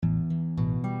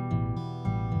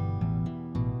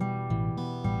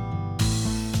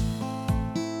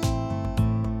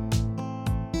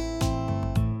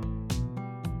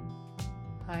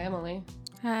Emily.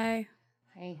 Hi.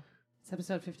 Hey. It's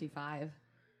episode 55.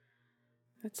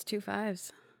 That's 2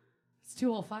 5s. It's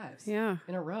 2 whole 5s. Yeah.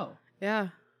 In a row. Yeah.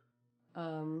 I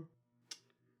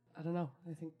don't know.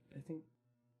 I think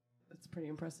that's pretty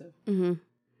impressive. Mm-hmm.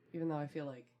 Even though I feel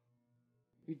like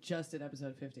we just did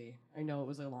episode 50. I know it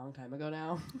was a long time ago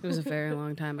now. It was a very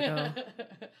long time ago.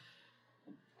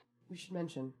 We should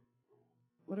mention.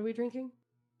 What are we drinking?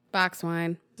 Box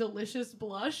wine. Delicious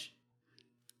blush.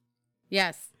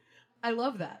 Yes. I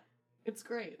love that. It's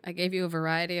great. I gave you a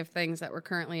variety of things that were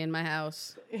currently in my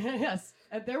house. Yes.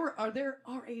 And there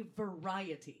are a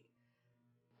variety.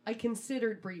 I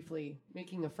considered briefly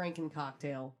making a Franken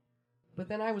cocktail, but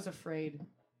then I was afraid.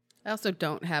 I also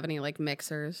don't have any like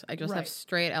mixers. I just have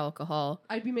straight alcohol.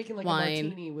 I'd be making like wine, a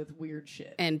martini with weird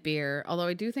shit. And beer. Although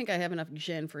I do think I have enough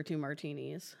gin for 2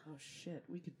 martinis. Oh shit,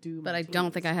 we could do But martinis. I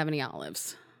don't think I have any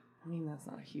olives. I mean, that's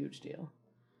not a huge deal.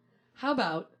 How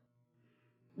about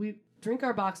we drink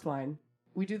our boxed wine,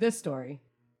 we do this story,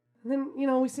 and then,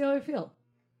 we see how we feel.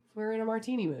 If we're in a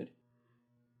martini mood.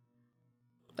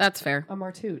 That's fair. A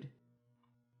martude.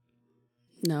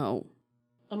 No.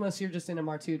 Unless you're just in a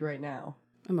martude right now.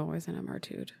 I'm always in a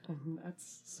martude.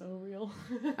 That's so real.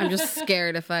 I'm just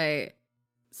scared if I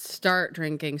start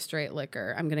drinking straight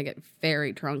liquor, I'm going to get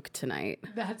very drunk tonight.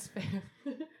 That's fair.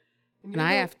 And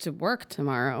I have to work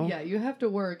tomorrow. Yeah, you have to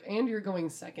work, and you're going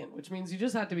second, which means you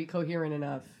just have to be coherent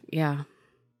enough. Yeah.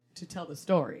 To tell the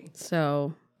story.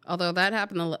 So, although that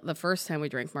happened the first time we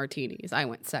drank martinis, I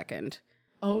went second.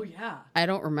 Oh, yeah. I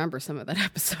don't remember some of that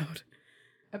episode.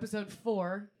 Episode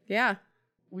 4. Yeah.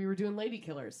 We were doing lady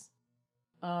killers.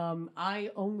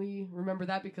 I only remember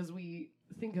that because we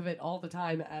think of it all the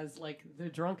time as, like, the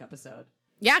drunk episode.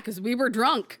 Yeah, because we were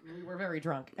drunk. We were very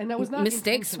drunk. And that was not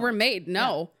Mistakes were made.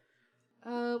 No. Yeah.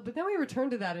 But then we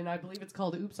returned to that, and I believe it's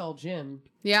called Oops All Gin.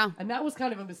 Yeah. And that was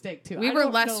kind of a mistake, too. We were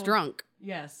less drunk.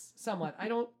 Yes, somewhat.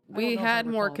 We had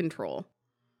more control.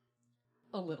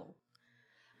 A little.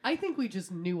 I think we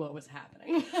just knew what was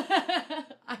happening.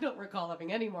 I don't recall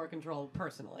having any more control,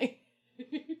 personally.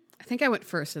 I think I went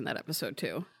first in that episode,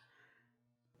 too.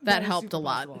 That helped a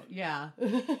lot. Possible. Yeah.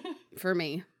 For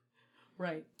me.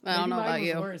 Right. I don't know about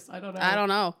you. Worse. I don't know. I don't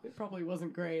know. It probably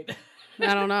wasn't great.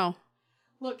 I don't know.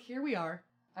 Look, here we are.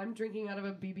 I'm drinking out of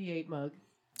a BB-8 mug.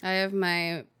 I have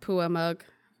my Pua mug,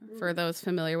 for those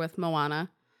familiar with Moana.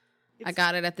 I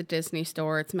got it at the Disney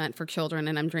store. It's meant for children,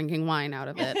 and I'm drinking wine out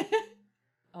of it.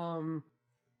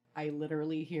 I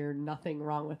literally hear nothing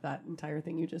wrong with that entire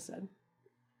thing you just said.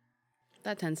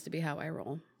 That tends to be how I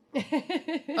roll.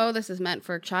 Oh, this is meant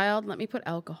for a child? Let me put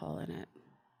alcohol in it.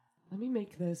 Let me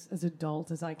make this as adult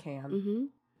as I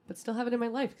can, but still have it in my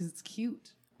life because it's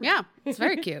cute. Yeah, it's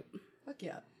very cute. Fuck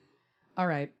yeah. All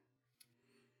right.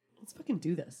 Let's fucking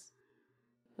do this.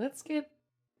 Let's get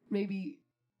maybe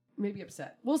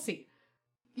upset. We'll see.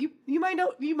 You might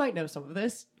know some of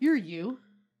this. You're you.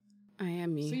 I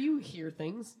am me. So you hear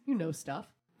things. You know stuff.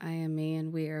 I am me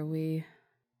and we are we.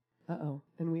 Uh-oh.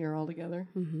 And we are all together?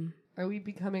 Mm-hmm. Are we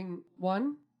becoming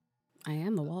one? I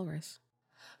am the walrus.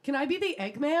 Can I be the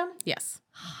Eggman? Yes.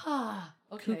 Ah.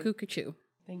 Okay. Cuckoo-cuckoo.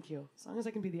 Thank you. As long as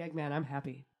I can be the Eggman, I'm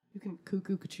happy. You can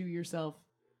cuckoo-cuckoo yourself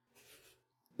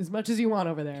as much as you want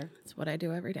over there. That's what I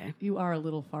do every day. You are a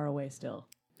little far away still.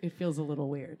 It feels a little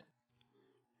weird.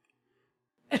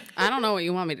 I don't know what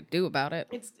you want me to do about it.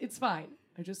 It's fine.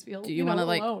 I just feel do you want to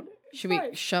alone. Should we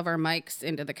shove our mics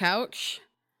into the couch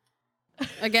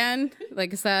again?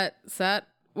 Like, is that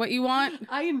what you want?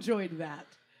 I enjoyed that.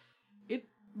 It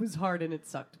was hard and it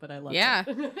sucked, but I loved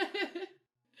it.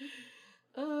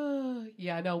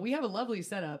 Yeah, no, we have a lovely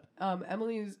setup.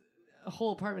 Emily's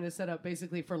whole apartment is set up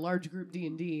basically for large group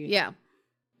D&D. Yeah.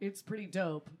 It's pretty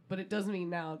dope, but it does mean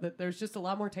now that there's just a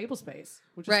lot more table space,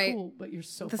 which is cool, but you're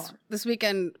so far. This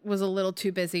weekend was a little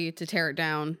too busy to tear it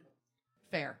down.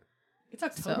 Fair. It's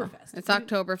Oktoberfest. It's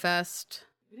Oktoberfest.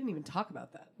 We didn't even talk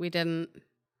about that. We didn't.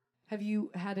 Have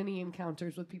you had any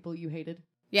encounters with people you hated?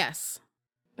 Yes.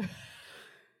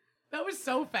 That was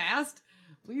so fast.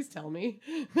 Please tell me.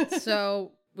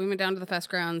 So we went down to the fest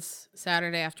grounds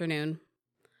Saturday afternoon.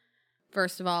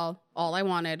 First of all I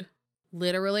wanted,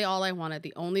 literally all I wanted,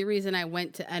 the only reason I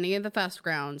went to any of the fest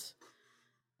grounds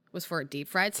was for a deep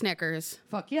fried Snickers.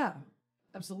 Fuck yeah.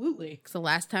 Absolutely. Because the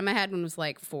last time I had one was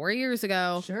like 4 years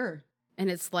ago. Sure.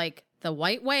 And it's like the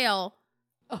white whale.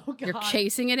 Oh, God. You're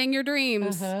chasing it in your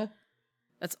dreams. Uh-huh.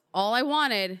 That's all I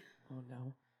wanted. Oh,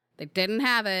 no. They didn't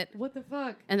have it. What the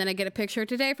fuck? And then I get a picture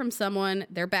today from someone.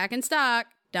 They're back in stock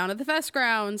down at the fest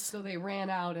grounds. So they ran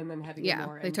out and then had to get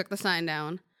more. Yeah, they took the sign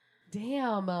down.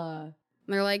 Damn.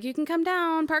 And they're like, you can come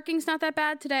down. Parking's not that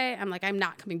bad today. I'm like, I'm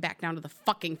not coming back down to the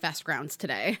fucking fest grounds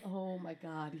today. Oh my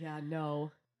God. Yeah,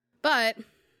 no. But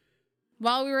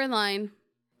while we were in line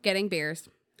getting beers,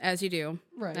 as you do,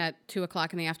 Right. at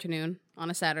 2:00 in the afternoon on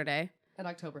a Saturday. At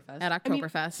Oktoberfest. At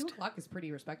Oktoberfest. 2:00 is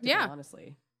pretty respectable, Yeah.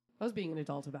 honestly. I was being an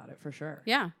adult about it, for sure.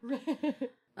 Yeah.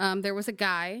 There was a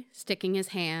guy sticking his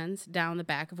hands down the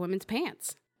back of women's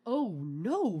pants. Oh,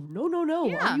 no. No, no, no.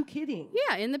 Yeah. Are you kidding?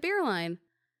 Yeah, in the beer line.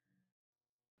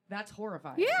 That's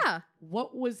horrifying. Yeah.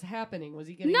 What was happening? Was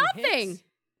he getting Nothing. hits?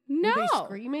 No. Were they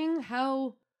screaming?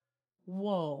 How?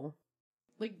 Whoa.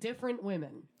 Like different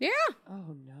women. Yeah.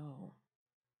 Oh, no.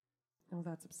 Oh,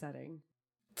 that's upsetting.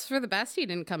 It's for the best he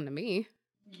didn't come to me.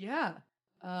 Yeah.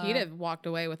 He'd have walked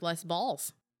away with less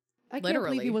balls. I can't literally.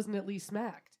 believe he wasn't at least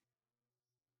smacked.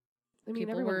 I mean,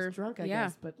 People everyone's were- drunk, I yeah.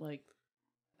 guess, but like,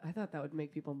 I thought that would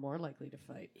make people more likely to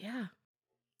fight. Yeah.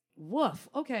 Woof.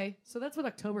 Okay, so that's what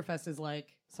Oktoberfest is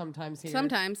like sometimes here.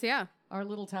 Sometimes, yeah. Our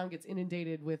little town gets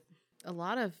inundated with A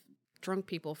lot of drunk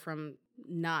people from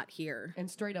not here. and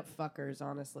straight up fuckers,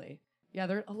 honestly. Yeah,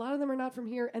 there a lot of them are not from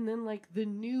here, and then like the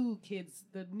new kids,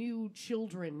 the new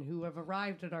children who have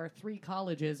arrived at our 3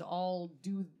 colleges all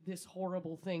do this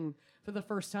horrible thing for the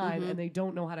first time, and they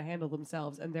don't know how to handle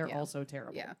themselves, and they're Yeah. also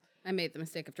terrible. Yeah. I made the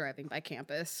mistake of driving by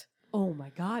campus. Oh my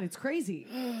God, it's crazy.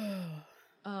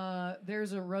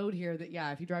 There's a road here that,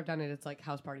 yeah, if you drive down it, it's like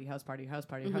house party, house party, house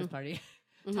party, house party,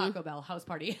 Taco Bell, house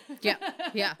party. Yeah.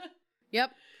 Yeah.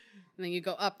 Yep. And then you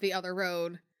go up the other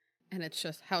road and it's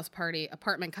just house party,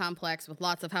 apartment complex with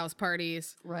lots of house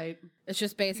parties. Right. It's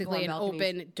just basically an People on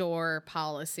balconies. open door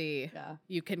policy. Yeah.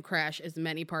 You can crash as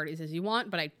many parties as you want,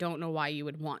 but I don't know why you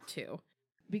would want to.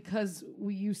 Because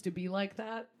we used to be like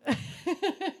that.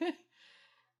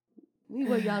 We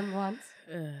were young once.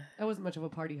 I wasn't much of a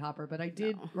party hopper, but I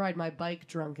did ride my bike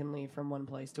drunkenly from one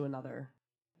place to another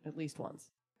at least once.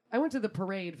 I went to the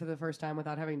parade for the first time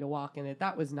without having to walk in it.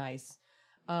 That was nice.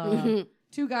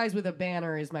 2 guys with a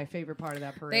banner is my favorite part of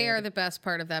that parade. They are the best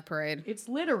part of that parade. It's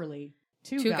literally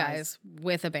two guys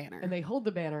with a banner. and they hold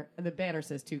the banner, and the banner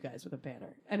says 2 guys with a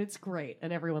banner. And it's great,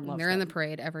 and everyone loves They're in the them.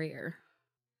 parade every year.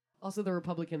 Also, the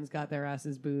Republicans got their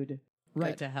asses booed right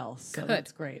Good. to hell, so Good.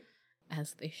 that's great.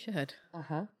 As they should.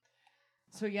 Uh-huh.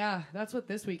 So yeah, that's what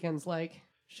this weekend's like.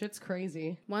 Shit's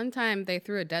crazy. One time they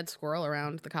threw a dead squirrel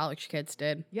around, the college kids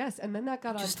did. Yes, and then that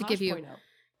got Just on to give you- Tosh.0.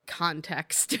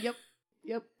 Context.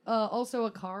 Yep. Also,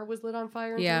 a car was lit on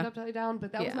fire and Yeah. turned upside down,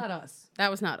 but that was Yeah. not us. That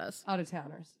was not us. Out of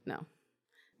towners. No.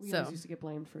 We So- always used to get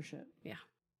blamed for shit. Yeah.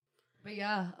 But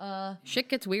yeah, Shit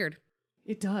gets weird.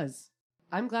 it does.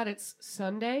 I'm glad it's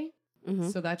Sunday,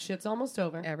 Mhm. so that shit's almost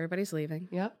over. Everybody's leaving.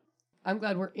 Yep. I'm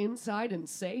glad we're inside and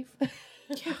safe.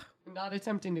 Yeah. Not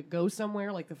attempting to go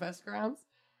somewhere like the fest grounds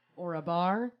or a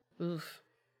bar. Oof.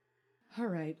 All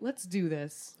right, let's do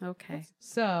this. Okay.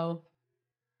 So,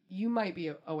 you might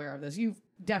be aware of this. You've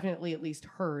definitely at least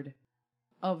heard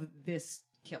of this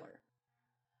killer.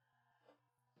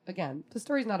 Again, the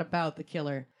story's not about the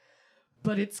killer,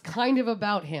 but it's kind of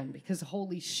about him because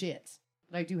holy shit.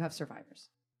 But I do have survivors.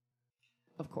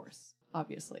 Of course.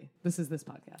 Obviously. This is this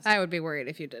podcast. I would be worried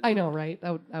if you did. I know, right?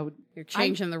 I would. You're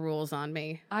changing the rules on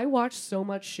me. I watch so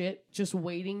much shit just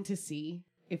waiting to see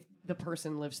if the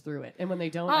person lives through it. And when they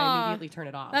don't, I Aw, immediately turn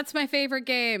it off. That's my favorite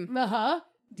game. Uh-huh.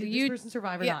 Did You- this person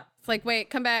survive or Yeah. not? It's like, wait,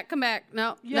 come back.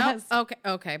 No. Yes. No.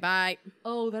 Okay, bye.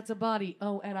 Oh, that's a body.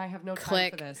 Oh, and I have no time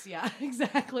Click. for this. Yeah,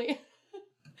 exactly.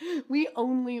 We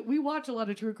watch a lot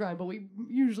of true crime, but we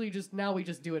usually just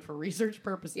do it for research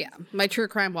purposes. Yeah. My true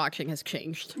crime watching has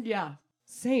changed. Yeah.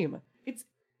 Same.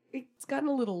 It's gotten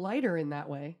a little lighter in that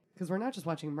way because we're not just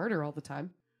watching murder all the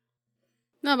time.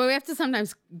 No, but we have to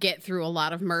sometimes get through a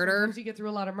lot of murder Sometimes you get through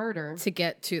a lot of murder. to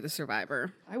get to the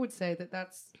survivor. I would say that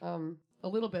that's a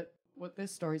little bit what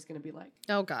this story's going to be like.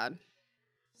 Oh, God.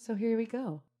 So here we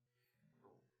go.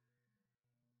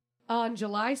 On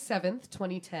July 7th,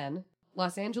 2010,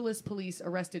 Los Angeles police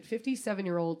arrested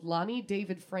 57-year-old Lonnie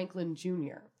David Franklin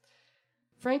Jr.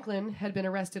 Franklin had been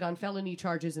arrested on felony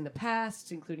charges in the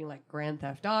past, including like Grand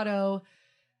Theft Auto.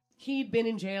 He'd been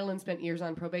in jail and spent years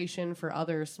on probation for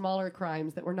other smaller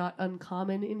crimes that were not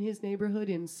uncommon in his neighborhood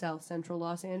in South Central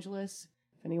Los Angeles.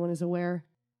 If anyone is aware,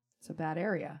 it's a bad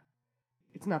area.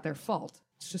 It's not their fault.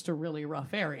 It's just a really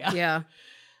rough area. Yeah.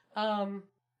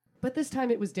 But this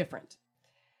time it was different.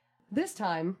 This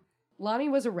time, Lonnie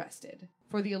was arrested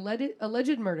for the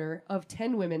alleged murder of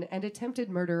 10 women and attempted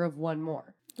murder of 1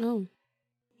 more. Oh.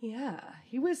 Yeah,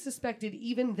 he was suspected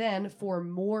even then for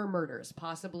more murders,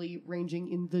 possibly ranging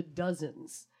in the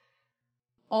dozens.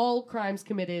 All crimes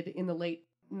committed in the late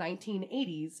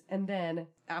 1980s and then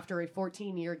after a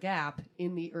 14-year gap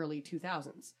in the early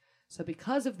 2000s. So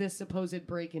because of this supposed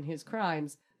break in his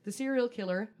crimes, the serial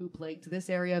killer who plagued this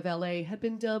area of LA had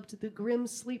been dubbed the Grim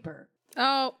Sleeper.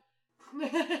 Oh.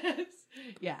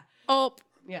 Yeah. Oh.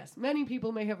 Yes. Many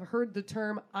people may have heard the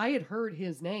term. I had heard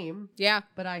his name. Yeah.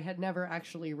 But I had never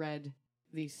actually read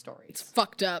these stories. It's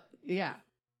fucked up. Yeah.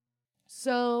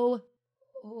 So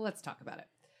let's talk about it.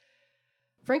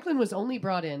 Franklin was only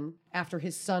brought in after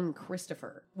his son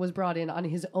Christopher was brought in on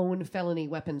his own felony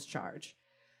weapons charge.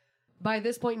 By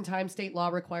this point in time, state law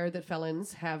required that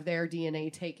felons have their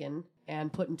DNA taken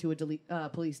and put into a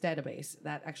police database.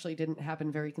 That actually didn't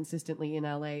happen very consistently in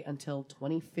LA until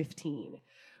 2015,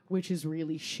 which is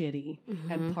really shitty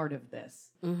and part of this.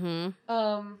 Mm-hmm.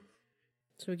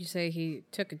 So would you say he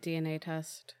took a DNA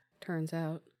test? Turns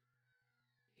out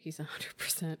he's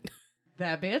 100%.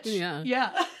 That bitch? Yeah.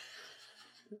 Yeah.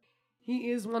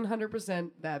 He is 100%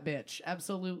 that bitch.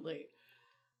 Absolutely.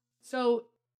 So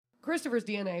Christopher's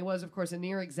DNA was, of course, a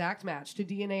near exact match to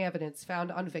DNA evidence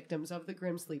found on victims of the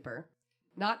Grim Sleeper.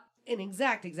 Not an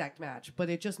exact match,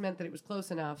 but it just meant that it was close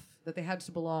enough that they had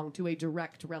to belong to a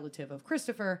direct relative of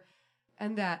Christopher,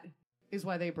 and that is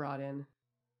why they brought in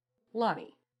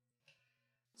Lonnie.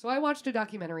 So I watched a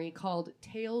documentary called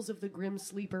Tales of the Grim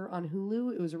Sleeper on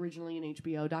Hulu. It was originally an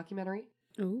HBO documentary.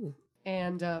 Ooh.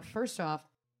 And first off,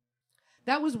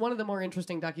 that was one of the more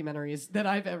interesting documentaries that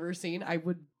I've ever seen. I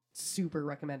would super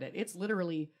recommend it. It's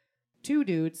literally two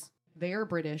dudes. They are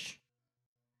British.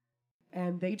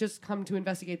 And they just come to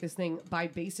investigate this thing by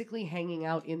basically hanging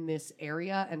out in this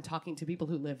area and talking to people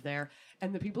who live there.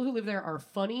 And the people who live there are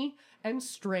funny and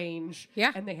strange.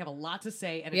 Yeah. And they have a lot to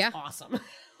say, and it's awesome.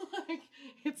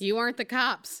 You aren't the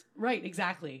cops. Right,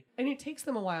 exactly. And it takes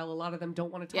them a while. A lot of them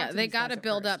don't want to talk to Yeah, they got to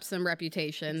build up some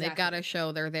reputation. Exactly. They've got to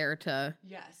show they're there to...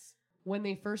 Yes. When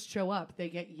they first show up, they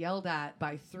get yelled at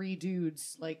by three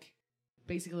dudes, like,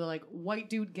 basically like, white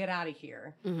dude, get out of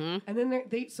here. Mm-hmm. And then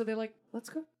they're like, let's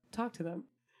go talk to them.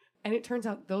 And it turns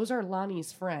out those are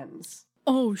Lonnie's friends.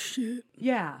 Oh, shit.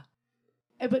 Yeah.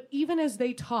 But even as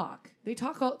they talk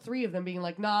all three of them being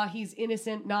like, nah, he's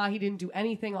innocent. Nah, he didn't do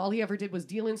anything. All he ever did was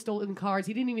deal in stolen cars.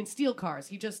 He didn't even steal cars.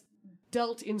 He just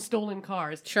dealt in stolen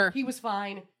cars. Sure. He was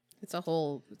fine. It's a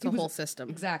whole system.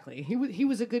 Exactly. He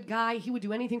was a good guy. He would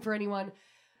do anything for anyone.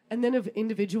 And then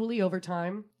individually over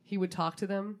time, he would talk to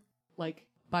them like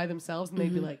by themselves and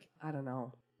they'd be like, I don't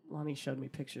know. Lonnie showed me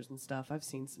pictures and stuff. I've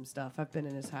seen some stuff. I've been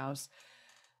in his house.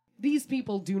 These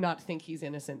people do not think he's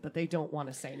innocent, but they don't want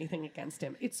to say anything against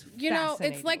him. It's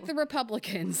it's like the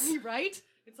Republicans. Right?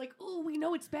 It's like, oh, we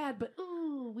know it's bad, but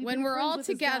oh, when we're all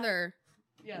together,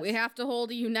 yes. We have to hold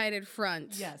a united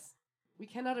front. Yes. We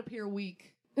cannot appear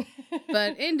weak.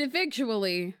 But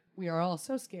individually, we are all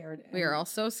so scared. We are all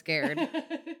so scared.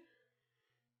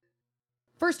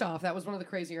 First off, that was one of the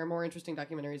crazier, more interesting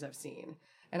documentaries I've seen.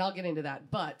 And I'll get into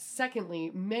that. But secondly,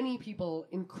 many people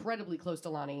incredibly close to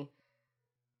Lonnie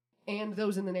and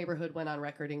those in the neighborhood went on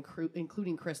record,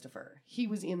 including Christopher. He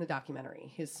was in the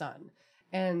documentary, his son.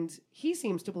 And he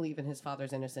seems to believe in his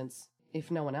father's innocence, if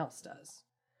no one else does.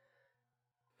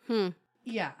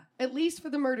 Yeah, at least for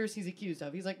the murders he's accused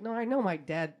of. He's like, no, I know my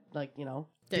dad,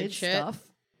 did stuff.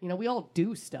 We all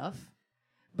do stuff.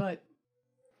 But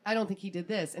I don't think he did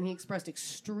this. And he expressed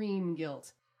extreme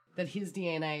guilt that his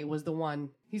DNA was the one.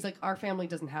 He's like, our family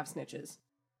doesn't have snitches.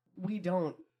 We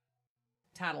don't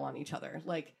tattle on each other.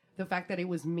 Like, the fact that it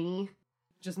was me,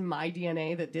 just my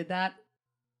DNA that did that,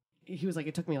 he was like,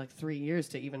 it took me 3 years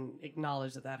to even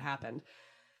acknowledge that happened.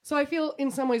 So I feel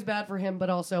in some ways bad for him, but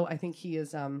also I think he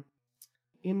is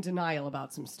in denial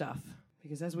about some stuff.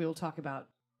 Because as we will talk about,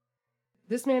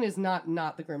 this man is not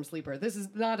the Grim Sleeper. This is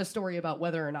not a story about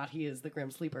whether or not he is the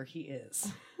Grim Sleeper. He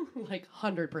is.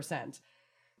 100%.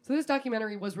 So this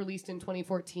documentary was released in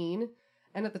 2014,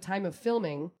 and at the time of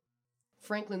filming,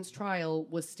 Franklin's trial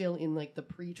was still in the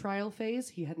pre-trial phase.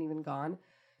 He hadn't even gone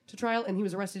to trial, and he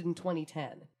was arrested in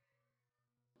 2010.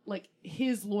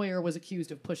 His lawyer was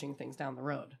accused of pushing things down the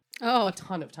road. Oh. A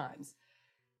ton of times.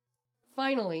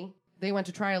 Finally, they went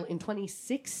to trial in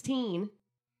 2016,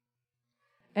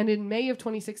 and in May of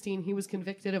 2016, he was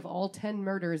convicted of all 10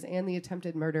 murders and the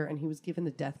attempted murder, and he was given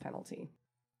the death penalty.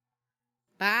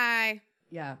 Bye.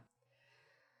 Yeah.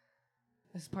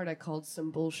 This part I called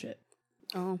some bullshit.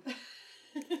 Oh.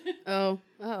 Oh.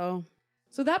 Uh-oh.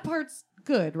 So that part's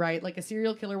good, right? A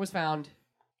serial killer was found.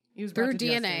 He was brought through to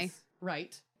DNA. Justice.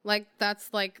 Right. That's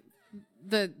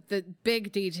the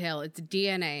big detail. It's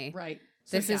DNA. Right.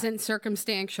 So this isn't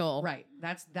circumstantial. Right.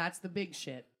 That's the big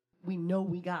shit. We know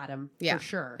we got him. Yeah. For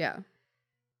sure. Yeah.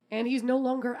 And he's no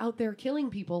longer out there killing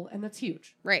people, and that's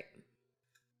huge. Right.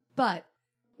 But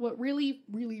what really,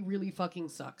 really, really fucking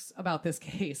sucks about this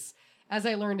case, as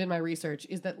I learned in my research,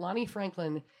 is that Lonnie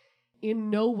Franklin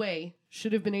in no way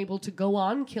should have been able to go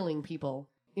on killing people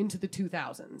into the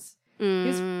 2000s.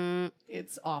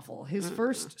 It's awful. His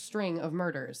first string of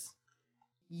murders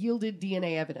yielded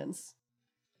DNA evidence.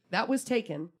 That was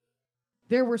taken.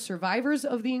 There were survivors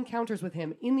of the encounters with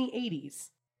him in the 80s.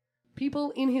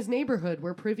 People in his neighborhood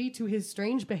were privy to his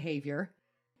strange behavior,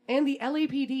 and the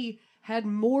LAPD had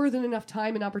more than enough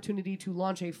time and opportunity to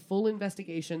launch a full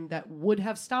investigation that would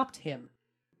have stopped him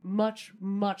much,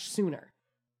 much sooner.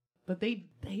 But they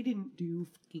didn't do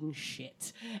fucking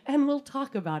shit. And we'll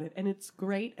talk about it, and it's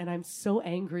great, and I'm so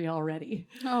angry already.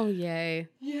 Oh, yay.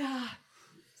 Yeah.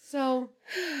 So,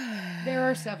 there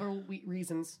are several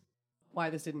reasons why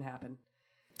this didn't happen.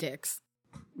 Dicks.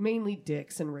 Mainly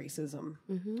dicks and racism,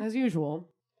 as usual.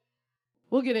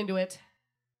 We'll get into it.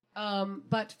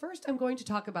 But first, I'm going to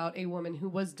talk about a woman who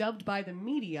was dubbed by the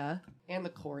media and the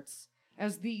courts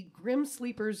as the Grim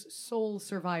Sleeper's sole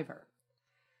survivor.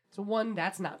 So one,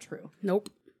 that's not true. Nope.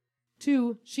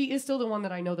 Two, she is still the one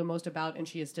that I know the most about, and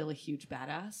she is still a huge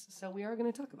badass. So we are going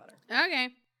to talk about her. Okay.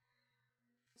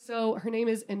 So her name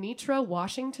is Anitra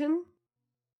Washington,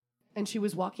 and she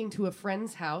was walking to a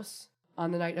friend's house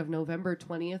on the night of November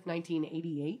 20th,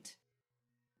 1988,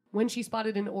 when she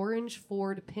spotted an orange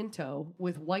Ford Pinto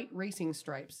with white racing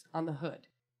stripes on the hood.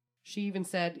 She even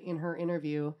said in her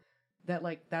interview that,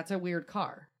 like, that's a weird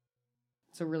car.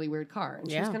 It's a really weird car. And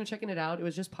she was kind of checking it out. It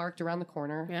was just parked around the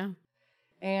corner. Yeah.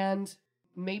 And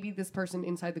maybe this person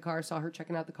inside the car saw her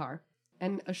checking out the car.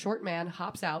 And a short man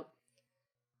hops out.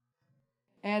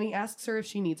 And he asks her if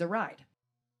she needs a ride.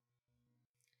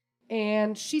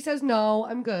 And she says, no,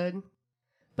 I'm good.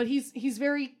 But he's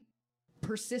very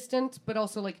persistent, but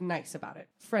also, like, nice about it.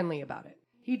 Friendly about it.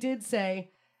 He did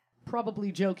say,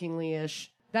 probably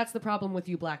jokingly-ish, that's the problem with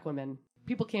you black women.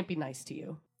 People can't be nice to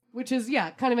you. Which is,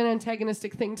 kind of an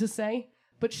antagonistic thing to say.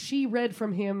 But she read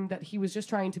from him that he was just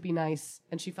trying to be nice,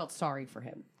 and she felt sorry for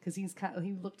him. Because he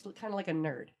looked kind of like a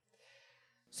nerd.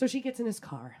 So she gets in his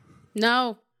car.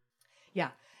 No.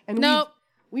 Yeah. And nope.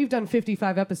 We've done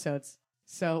 55 episodes.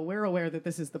 So we're aware that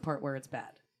this is the part where it's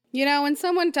bad. You know, when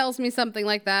someone tells me something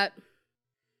like that,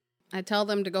 I tell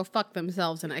them to go fuck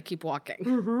themselves and I keep walking.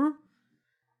 Mm-hmm.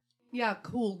 Yeah,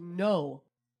 cool. No.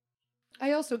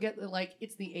 I also get that, like,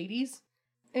 it's the 80s.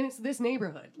 And it's this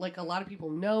neighborhood. Like, a lot of people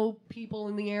know people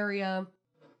in the area.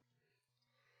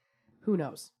 Who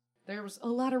knows? There's a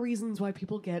lot of reasons why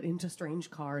people get into strange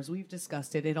cars. We've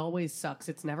discussed it. It always sucks.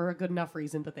 It's never a good enough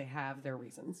reason, but they have their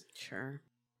reasons. Sure.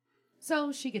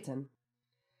 So she gets in.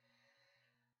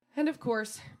 And of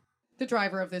course, the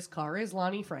driver of this car is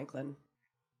Lonnie Franklin,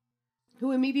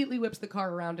 who immediately whips the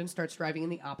car around and starts driving in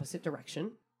the opposite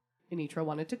direction Anitra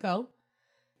wanted to go.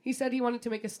 He said he wanted to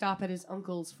make a stop at his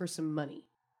uncle's for some money.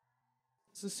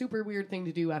 It's a super weird thing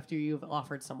to do after you've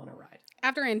offered someone a ride.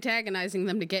 After antagonizing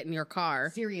them to get in your car.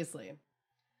 Seriously.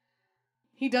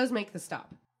 He does make the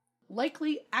stop.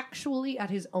 Likely actually at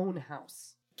his own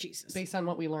house. Jesus. Based on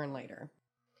what we learn later.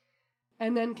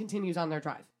 And then continues on their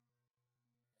drive.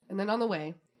 And then on the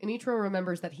way, Anitra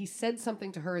remembers that he said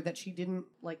something to her that she didn't,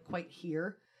 like, quite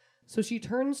hear. So she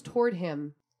turns toward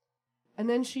him, and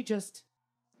then she just...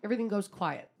 everything goes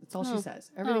quiet. That's all she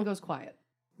says. Everything goes quiet.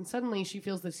 And suddenly she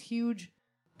feels this huge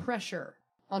pressure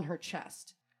on her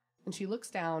chest. And she looks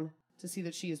down to see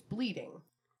that she is bleeding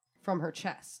from her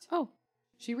chest. Oh.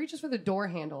 She reaches for the door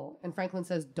handle, and Franklin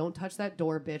says, don't touch that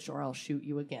door, bitch, or I'll shoot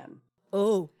you again.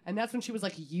 Oh. And that's when she was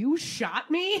like, you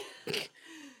shot me?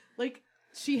 Like,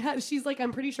 she's like,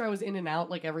 I'm pretty sure I was in and out,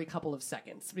 like, every couple of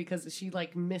seconds, because she,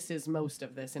 like, misses most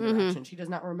of this interaction. She does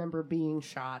not remember being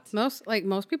shot.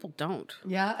 Most people don't.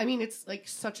 Yeah, I mean, it's, like,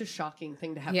 such a shocking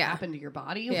thing to have happen to your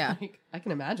body. Yeah. Like, I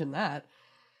can imagine that.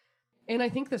 And I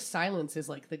think the silence is,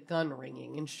 like, the gun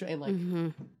ringing and like,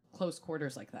 close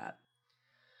quarters like that.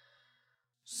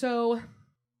 So,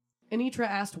 Anitra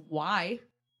asked why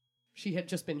she had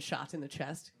just been shot in the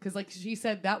chest. Because, like, she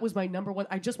said, that was my number one.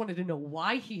 I just wanted to know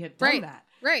why he had done that.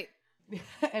 Right.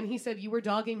 And he said, you were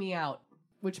dogging me out,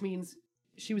 which means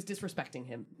she was disrespecting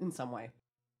him in some way.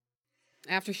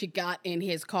 After she got in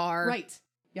his car. Right.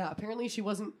 Yeah, apparently she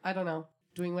wasn't, I don't know,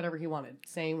 doing whatever he wanted,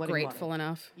 saying what he wanted. Grateful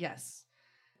enough. Yes.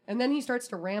 And then he starts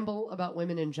to ramble about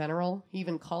women in general. He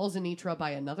even calls Anitra by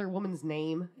another woman's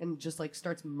name and just, like,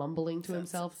 starts mumbling to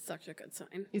himself. Such a good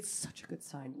sign. It's such a good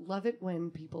sign. Love it when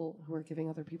people who are giving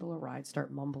other people a ride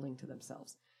start mumbling to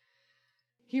themselves.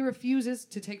 He refuses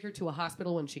to take her to a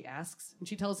hospital when she asks, and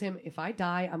she tells him, if I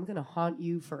die, I'm going to haunt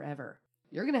you forever.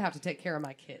 You're going to have to take care of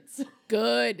my kids.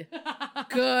 Good.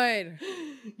 Good.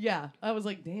 Yeah. I was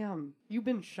like, damn, you've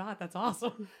been shot. That's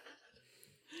awesome.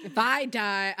 If I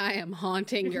die, I am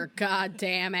haunting your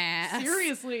goddamn ass.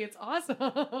 Seriously, it's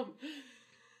awesome.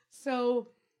 So,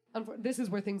 this is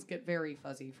where things get very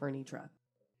fuzzy for Anitra.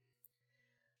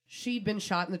 She'd been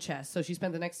shot in the chest, so she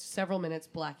spent the next several minutes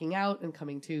blacking out and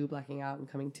coming to, blacking out and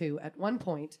coming to. At one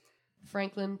point,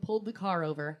 Franklin pulled the car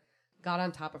over, got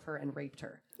on top of her, and raped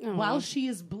her. While she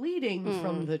is bleeding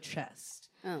from the chest.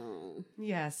 Oh.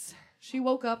 Yes. She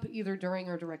woke up either during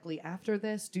or directly after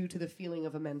this due to the feeling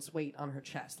of immense weight on her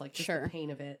chest, like just the pain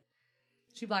of it.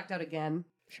 She blacked out again.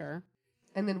 Sure.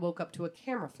 And then woke up to a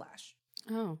camera flash.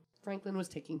 Oh. Franklin was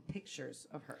taking pictures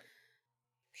of her.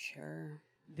 Sure.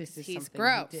 This is he's something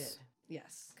gross. he did.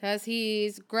 Yes. Because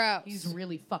he's gross. He's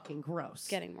really fucking gross.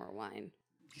 Getting more wine.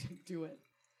 Do it.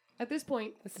 At this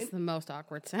point... This is the most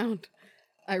awkward sound.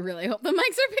 I really hope the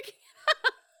mics are picking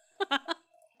it up.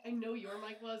 I know your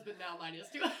mic was, but now mine is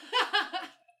too.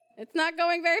 It's not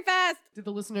going very fast. Did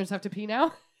the listeners have to pee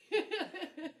now?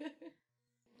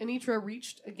 Anitra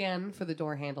reached again for the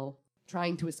door handle,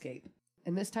 trying to escape.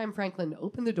 And this time Franklin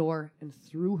opened the door and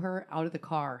threw her out of the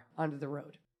car onto the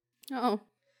road. Oh.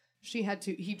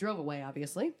 He drove away,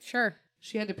 obviously. Sure.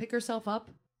 She had to pick herself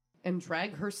up and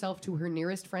drag herself to her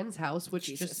nearest friend's house, which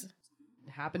just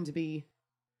happened to be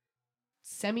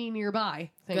semi-nearby,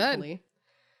 thankfully. Good.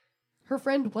 Her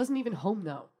friend wasn't even home,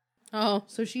 though. Oh.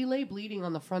 So she lay bleeding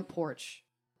on the front porch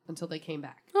until they came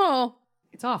back. Oh.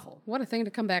 It's awful. What a thing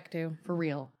to come back to. For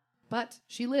real. But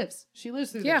she lives. She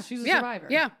lives through this. She's a survivor.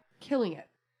 Yeah. Killing it.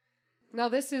 Now,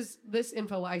 this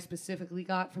info I specifically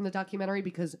got from the documentary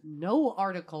because no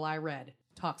article I read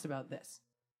talks about this.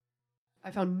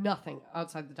 I found nothing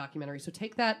outside the documentary. So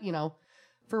take that,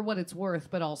 for what it's worth,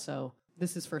 but also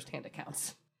this is firsthand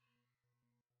accounts.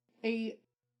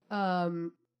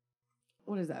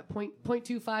 What is that?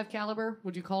 .25 caliber?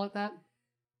 Would you call it that?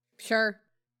 Sure.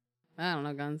 I don't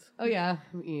know guns. Oh yeah,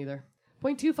 me either.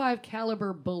 .25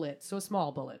 caliber bullet, so a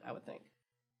small bullet, I would think,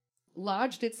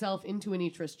 lodged itself into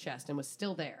Anitra's chest and was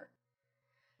still there.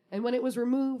 And when it was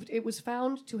removed, it was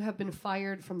found to have been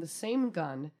fired from the same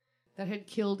gun that had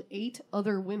killed 8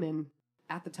 other women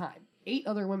at the time. 8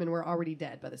 other women were already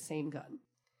dead by the same gun.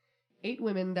 8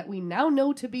 women that we now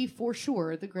know to be for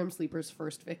sure the Grim Sleeper's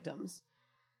first victims.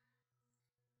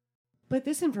 But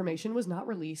this information was not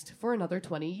released for another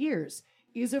 20 years,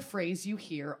 is a phrase you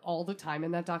hear all the time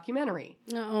in that documentary.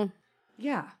 Uh-oh.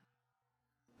 Yeah.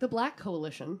 The Black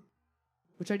Coalition,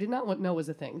 which I did not know was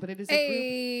a thing, but it is a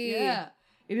group. Yeah.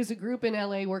 It is a group in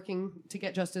LA working to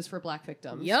get justice for Black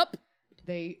victims. Yep.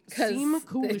 They seem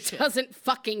cool as shit. It doesn't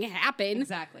fucking happen.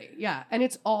 Exactly. Yeah. And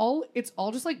it's all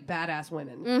just like badass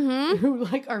women who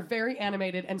are very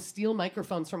animated and steal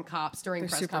microphones from cops during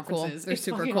press conferences. Cool. They're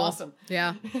super fucking cool. Awesome.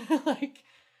 Yeah.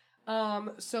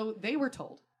 So they were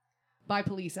told by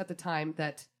police at the time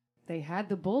that they had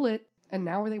the bullet and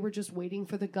now they were just waiting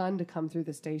for the gun to come through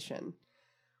the station,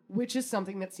 which is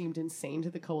something that seemed insane to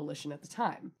the coalition at the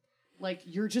time. Like,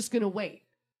 you're just going to wait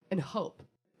and hope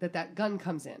that that gun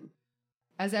comes in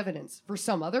as evidence for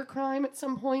some other crime at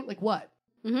some point? Like what?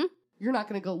 Mm-hmm. You're not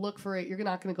going to go look for it. You're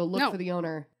not going to go look for the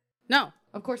owner. No.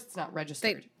 Of course it's not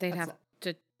registered. They'd have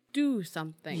to do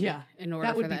something in order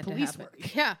that would for be that police to happen.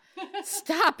 work. Yeah.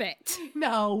 Stop it.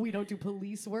 No, we don't do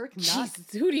police work.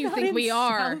 Jeez, who do you think we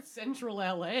are? South Central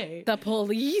LA. The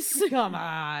police? Come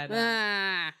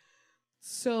on.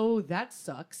 So that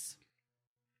sucks.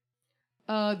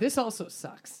 This also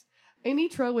sucks.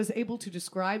 Anitra was able to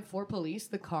describe for police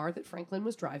the car that Franklin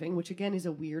was driving, which again is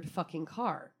a weird fucking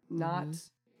car.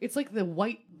 It's like the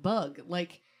white bug.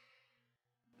 Like,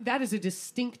 that is a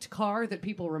distinct car that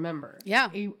people remember. Yeah.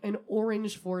 An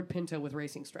orange Ford Pinto with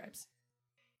racing stripes.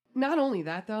 Not only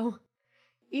that, though,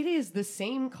 it is the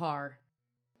same car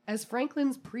as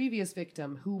Franklin's previous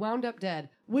victim, who wound up dead,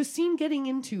 was seen getting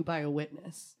into by a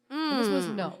witness. And this was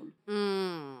known.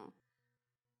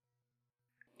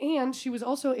 And she was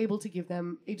also able to give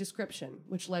them a description,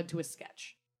 which led to a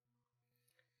sketch.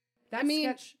 That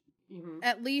sketch...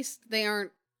 At least they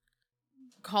aren't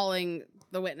calling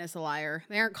the witness a liar.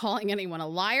 They aren't calling anyone a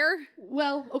liar.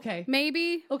 Well, okay.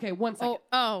 Maybe. Okay, 1 second.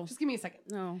 Oh. Just give me a second.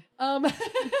 No.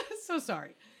 So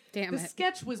sorry. Damn it. The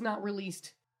sketch was not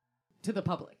released to the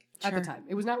public at the time.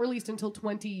 It was not released until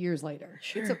 20 years later.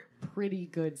 Sure. It's a pretty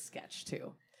good sketch,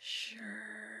 too. Sure.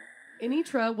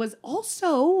 Anitra was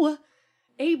also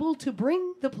able to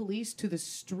bring the police to the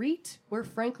street where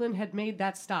Franklin had made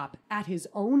that stop at his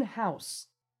own house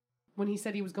when he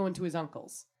said he was going to his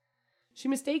uncle's. She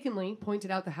mistakenly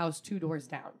pointed out the house 2 doors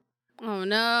down. Oh,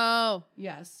 no.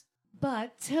 Yes.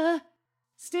 But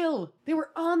still, they were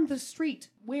on the street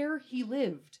where he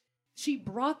lived. She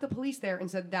brought the police there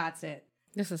and said, that's it.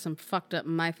 This is some fucked up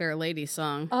My Fair Lady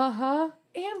song. Uh-huh.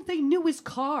 And they knew his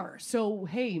car. So,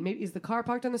 hey, maybe is the car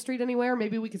parked on the street anywhere?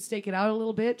 Maybe we could stake it out a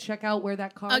little bit, check out where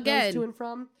that car goes to and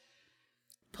from.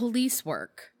 Police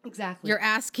work. Exactly. You're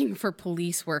asking for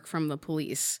police work from the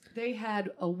police. They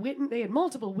had they had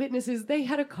multiple witnesses. They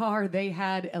had a car. They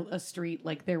had a street.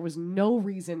 Like, there was no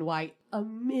reason why a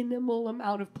minimal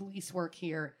amount of police work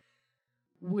here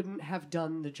wouldn't have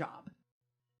done the job.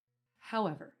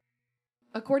 However,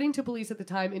 according to police at the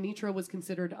time, Anitra was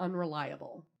considered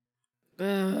unreliable. Yeah.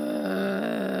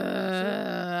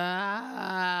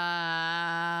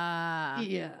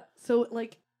 So,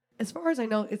 like, as far as I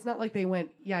know, it's not like they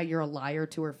went, yeah, you're a liar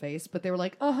to her face, but they were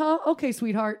like, okay,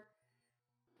 sweetheart.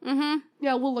 Mm-hmm.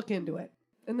 Yeah, we'll look into it.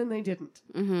 And then they didn't.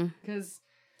 Mm-hmm. Because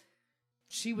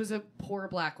she was a poor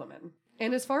black woman.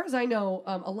 And as far as I know,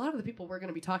 a lot of the people we're going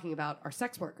to be talking about are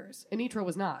sex workers. Anitra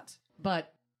was not.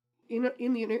 But in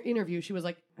the interview, she was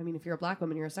like, I mean, if you're a black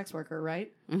woman, you're a sex worker,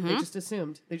 right? Mm-hmm. They just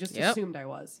assumed. They just assumed I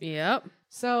was. Yep.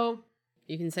 So...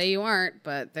 You can say you aren't,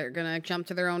 but they're going to jump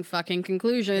to their own fucking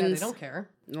conclusions. Yeah, they don't care.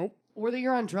 Nope. Or that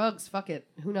you're on drugs. Fuck it.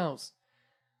 Who knows?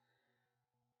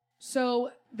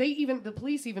 So the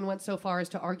police even went so far as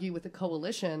to argue with the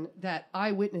coalition that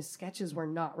eyewitness sketches were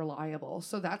not reliable.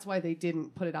 So that's why they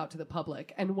didn't put it out to the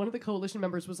public. And one of the coalition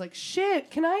members was like,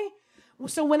 shit,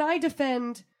 so when I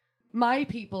defend my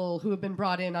people who have been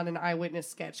brought in on an eyewitness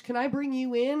sketch, can I bring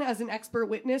you in as an expert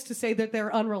witness to say that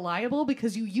they're unreliable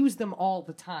because you use them all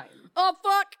the time? Oh,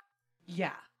 fuck!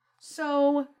 Yeah.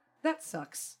 So that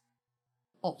sucks.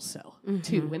 Also,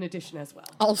 too, in addition as well.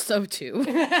 Also, too.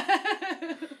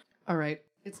 All right.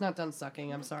 It's not done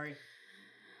sucking. I'm sorry.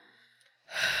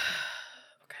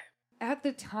 Okay. At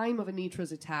the time of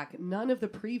Anitra's attack, none of the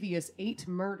previous 8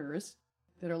 murders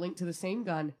that are linked to the same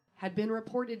gun had been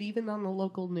reported even on the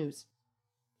local news.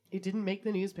 It didn't make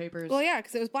the newspapers. Well, yeah,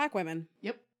 because it was black women.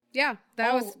 Yep. Yeah,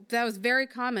 that was very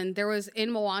common. There was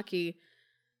in Milwaukee,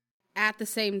 at the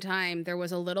same time, there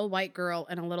was a little white girl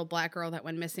and a little black girl that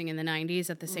went missing in the 90s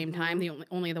at the same time.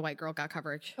 Only the white girl got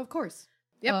coverage. Of course.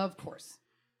 Yep. Of course.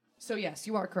 So yes,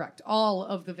 you are correct. All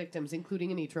of the victims,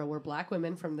 including Anitra, were black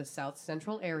women from the South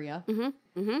Central area.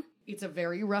 Mm-hmm. Mm-hmm. It's a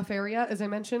very rough area, as I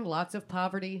mentioned. Lots of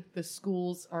poverty. The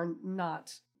schools are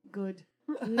not good.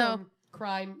 No.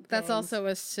 Crime. That's gangs. also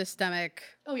a systemic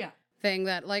thing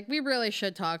that, like, we really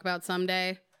should talk about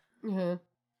someday. Mm-hmm.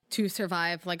 To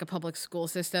survive, like, a public school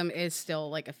system is still,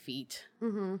 like, a feat.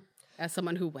 Mm-hmm. As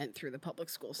someone who went through the public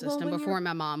school system before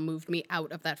my mom moved me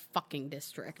out of that fucking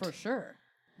district. For sure.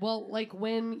 Well, like,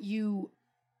 when you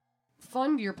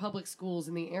fund your public schools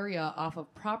in the area off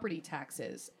of property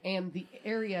taxes, and the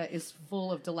area is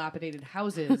full of dilapidated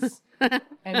houses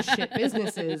and shit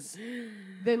businesses,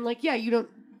 then, like, yeah, you don't...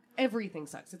 Everything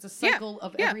sucks. It's a cycle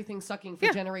of everything sucking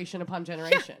for generation upon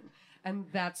generation. And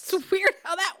that's... It's weird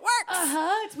how that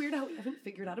works! It's weird how we haven't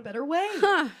figured out a better way.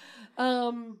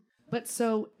 But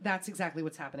so that's exactly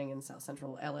what's happening in South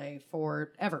Central LA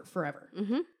forever.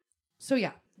 Mm-hmm. So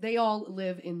yeah, they all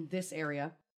live in this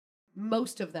area.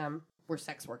 Most of them were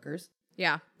sex workers.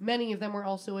 Yeah. Many of them were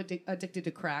also addicted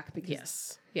to crack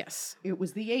because yes, it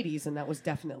was the 80s and that was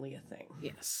definitely a thing.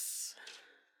 Yes.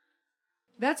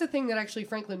 That's a thing that actually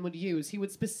Franklin would use. He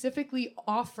would specifically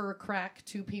offer crack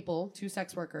to people, to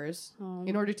sex workers,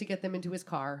 in order to get them into his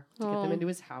car, to get them into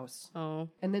his house,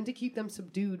 and then to keep them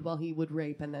subdued while he would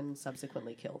rape and then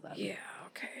subsequently kill them. Yeah,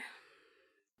 okay.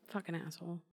 Fucking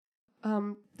asshole.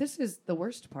 This is the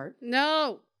worst part.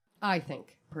 No! I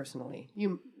think, personally.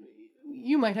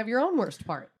 You might have your own worst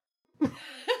part.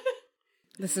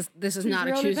 This is not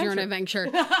a choose your own adventure.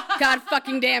 God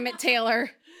fucking damn it,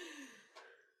 Taylor.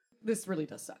 This really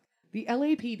does suck. The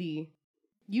LAPD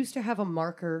used to have a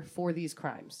marker for these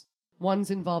crimes,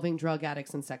 ones involving drug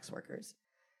addicts and sex workers.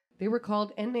 They were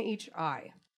called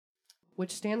NHI,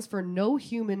 which stands for No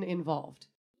Human Involved.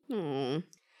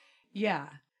 Yeah.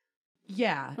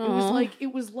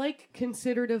 It was like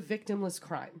considered a victimless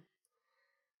crime.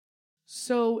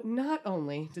 So not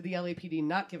only did the LAPD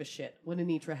not give a shit what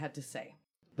Anitra had to say,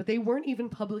 but they weren't even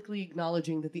publicly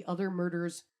acknowledging that the other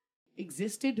murders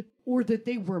existed or that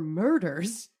they were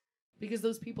murders because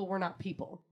those people were not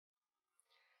people.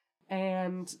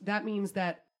 And that means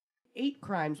that 8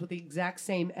 crimes with the exact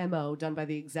same MO done by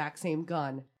the exact same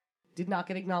gun did not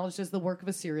get acknowledged as the work of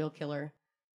a serial killer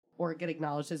or get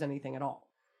acknowledged as anything at all.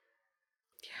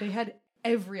 Yeah. They had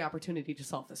every opportunity to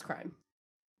solve this crime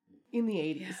in the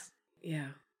 80s. Yeah.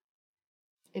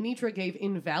 Anitra gave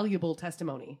invaluable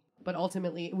testimony, but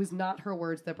ultimately it was not her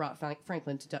words that brought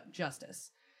Franklin to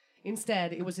justice.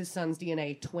 Instead, it was his son's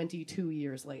DNA 22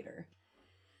 years later.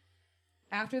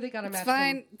 After they got a match...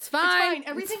 It's fine.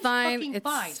 Everything's fine. fucking It's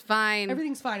fine. fine.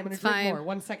 Everything's fine. I'm going to drink more.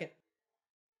 1 second.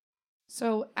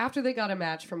 So after they got a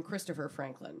match from Christopher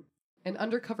Franklin, an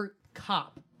undercover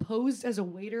cop posed as a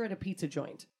waiter at a pizza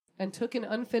joint and took an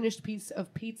unfinished piece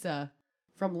of pizza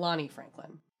from Lonnie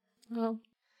Franklin. Oh.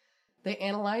 They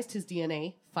analyzed his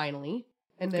DNA, finally,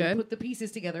 and then put the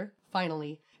pieces together,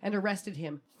 finally, and arrested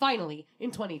him, finally,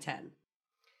 in 2010.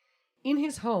 In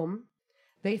his home,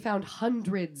 they found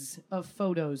hundreds of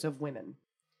photos of women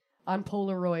on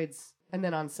Polaroids and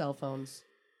then on cell phones.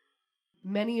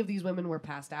 Many of these women were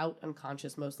passed out,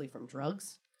 unconscious, mostly from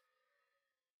drugs.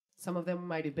 Some of them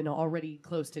might have been already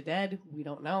close to dead. We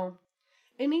don't know.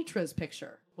 Anitra's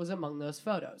picture was among those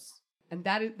photos. And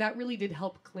that really did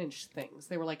help clinch things.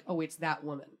 They were like, oh, it's that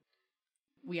woman.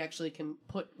 We actually can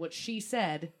put what she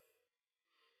said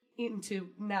into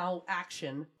now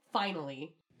action,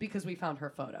 finally, because we found her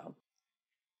photo.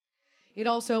 It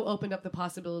also opened up the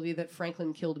possibility that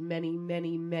Franklin killed many,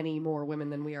 many, many more women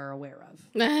than we are aware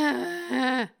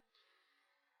of.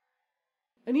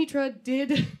 Anitra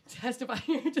did testify.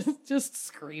 just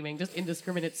screaming, just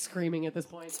indiscriminate screaming at this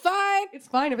point. It's fine. It's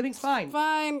fine. Everything's fine. It's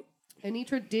fine.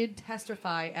 Anitra did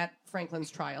testify at Franklin's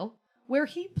trial, where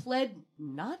he pled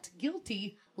not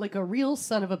guilty like a real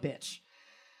son of a bitch.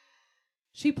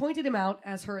 She pointed him out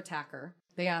as her attacker.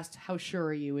 They asked, how sure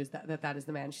are you that is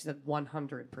the man? She said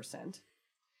 100%.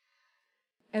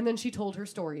 And then she told her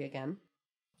story again,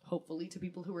 hopefully to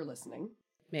people who were listening.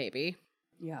 Maybe.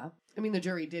 Yeah. I mean, the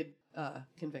jury did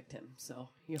convict him, so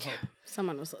you hope.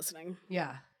 Someone was listening.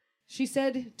 Yeah. She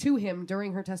said to him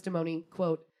during her testimony,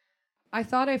 quote, I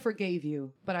thought I forgave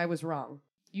you, but I was wrong.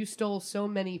 You stole so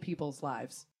many people's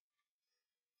lives.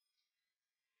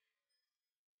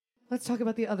 Let's talk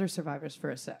about the other survivors for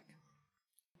a sec.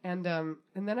 And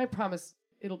then I promise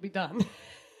it'll be done.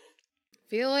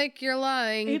 Feel like you're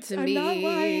lying to me. I'm not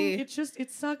lying. It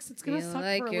sucks. It's going to suck for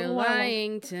a little while. Feel like you're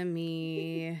lying to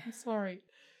me. I'm sorry.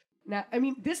 Now, I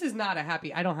mean, this is not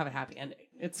I don't have a happy ending.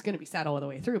 It's going to be sad all the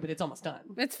way through, but it's almost done.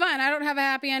 It's fine. I don't have a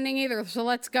happy ending either, so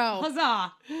let's go.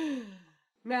 Huzzah!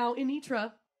 Now,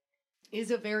 Anitra is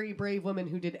a very brave woman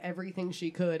who did everything she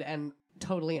could and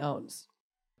totally owns.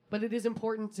 But it is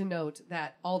important to note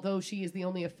that although she is the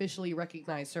only officially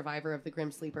recognized survivor of the Grim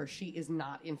Sleeper, she is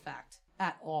not, in fact,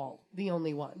 at all the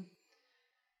only one.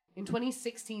 In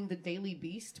 2016, the Daily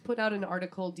Beast put out an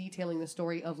article detailing the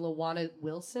story of LaWanna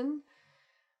Wilson,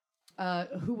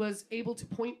 who was able to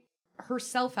point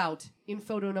herself out in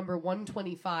photo number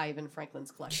 125 in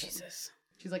Franklin's collection. Jesus.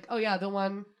 She's like, oh yeah, the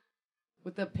one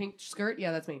with the pink skirt?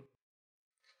 Yeah, that's me.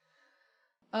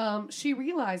 She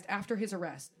realized after his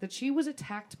arrest that she was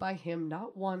attacked by him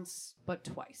not once, but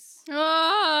twice.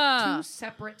 Ah! 2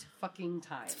 separate fucking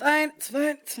times. It's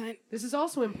fine. This is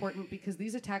also important because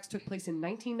these attacks took place in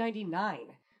 1999,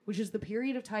 which is the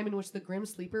period of time in which the Grim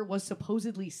Sleeper was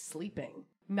supposedly sleeping,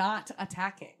 not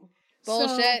attacking.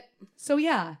 Bullshit. So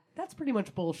yeah, that's pretty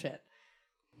much bullshit.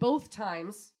 Both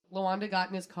times, LaWanda got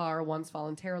in his car, once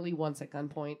voluntarily, once at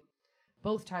gunpoint.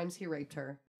 Both times he raped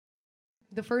her.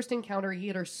 The first encounter, he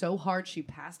hit her so hard she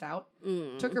passed out,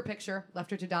 took her picture,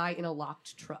 left her to die in a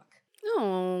locked truck.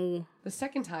 Oh. The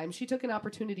second time, she took an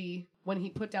opportunity when he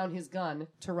put down his gun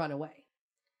to run away.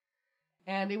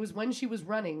 And it was when she was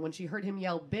running, when she heard him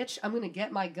yell, bitch, I'm gonna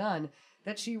get my gun,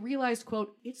 that she realized,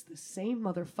 quote, it's the same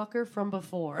motherfucker from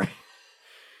before.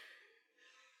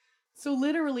 So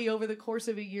literally over the course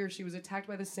of a year, she was attacked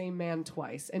by the same man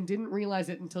twice and didn't realize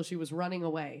it until she was running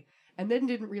away. And then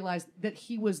didn't realize that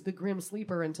he was the Grim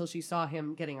Sleeper until she saw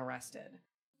him getting arrested.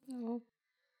 Oh.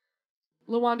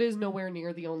 LaWanda is nowhere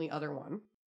near the only other one.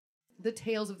 The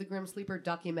Tales of the Grim Sleeper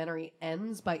documentary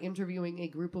ends by interviewing a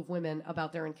group of women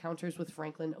about their encounters with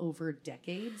Franklin over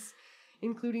decades,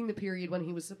 including the period when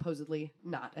he was supposedly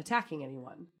not attacking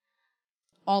anyone.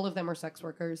 All of them are sex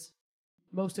workers.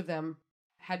 Most of them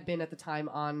had been at the time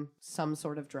on some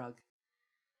sort of drug.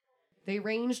 They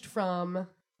ranged from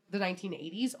the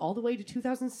 1980s all the way to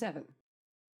 2007.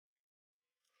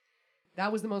 That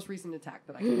was the most recent attack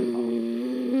that I can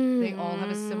recall. They all have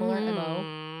a similar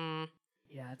MO.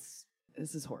 Yeah,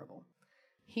 this is horrible.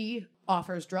 He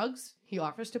offers drugs. He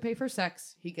offers to pay for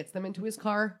sex. He gets them into his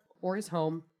car or his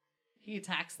home. He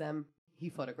attacks them. He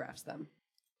photographs them.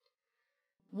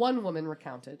 One woman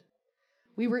recounted,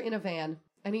 we were in a van,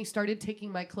 and he started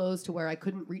taking my clothes to where I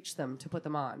couldn't reach them to put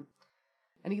them on.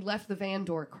 And he left the van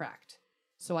door cracked.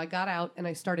 So I got out and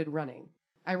I started running.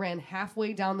 I ran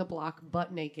halfway down the block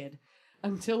butt naked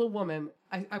until a woman,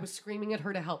 I was screaming at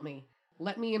her to help me,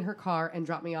 let me in her car and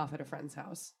dropped me off at a friend's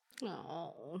house.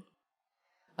 Oh.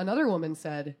 Another woman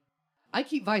said, I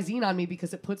keep Visine on me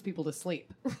because it puts people to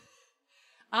sleep.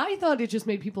 I thought it just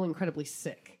made people incredibly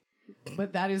sick.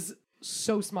 But that is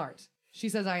so smart. She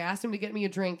says, I asked him to get me a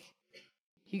drink.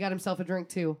 He got himself a drink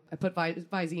too. I put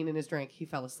Visine in his drink. He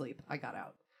fell asleep. I got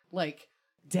out. Like,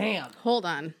 damn. Hold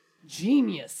on.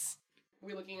 Genius. Are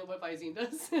we looking at what Visine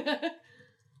does?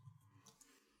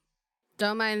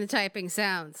 Don't mind the typing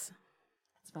sounds.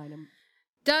 It's fine.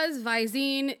 Does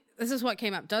Visine, this is what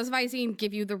came up. Does Visine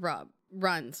give you the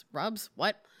runs? Rubs?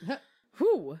 What?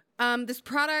 Whew.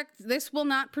 This will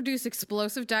not produce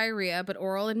explosive diarrhea, but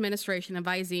oral administration of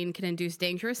Visine can induce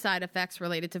dangerous side effects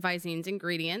related to Visine's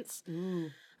ingredients.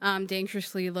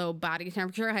 Dangerously low body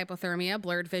temperature, hypothermia,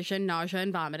 blurred vision, nausea,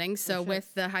 and vomiting. So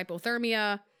with the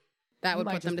hypothermia, that would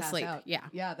put them to sleep. Out. Yeah.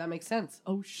 Yeah, that makes sense.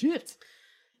 Oh, shit.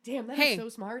 Damn, that is so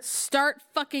smart. Start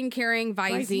fucking carrying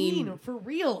Visine. For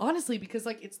real, honestly, because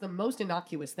like it's the most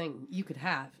innocuous thing you could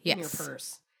have in your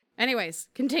purse. Anyways,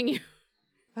 continue.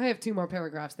 I have 2 more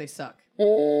paragraphs. They suck.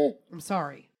 I'm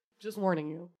sorry. Just warning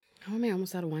you. How am I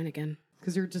almost out of wine again?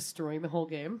 Because you're destroying the whole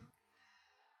game.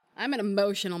 I'm an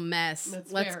emotional mess.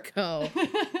 Let's go.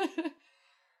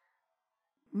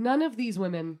 None of these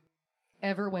women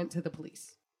ever went to the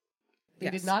police. They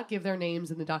did not give their names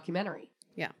in the documentary.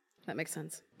 Yeah, that makes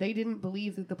sense. They didn't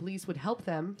believe that the police would help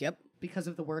them. Yep. Because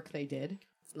of the work they did.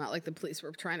 It's not like the police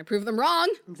were trying to prove them wrong.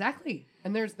 Exactly.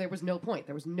 And there was no point.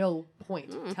 There was no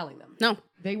point telling them. No.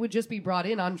 They would just be brought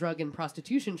in on drug and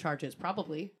prostitution charges,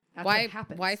 probably. That's what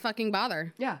happens. Why fucking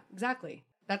bother? Yeah, exactly.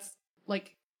 That's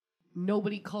like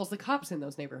nobody calls the cops in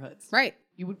those neighborhoods. Right.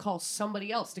 You would call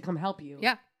somebody else to come help you.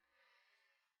 Yeah.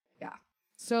 Yeah.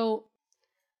 So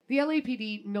the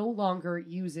LAPD no longer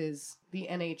uses the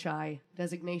NHI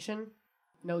designation,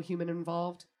 no human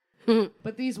involved.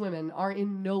 But these women are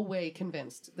in no way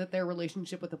convinced that their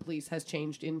relationship with the police has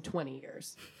changed in 20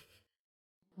 years.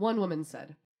 One woman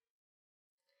said,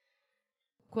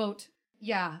 quote,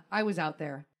 "Yeah, I was out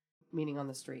there," meaning on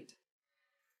the street.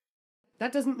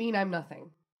 "That doesn't mean I'm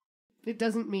nothing. It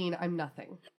doesn't mean I'm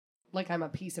nothing. Like I'm a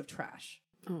piece of trash."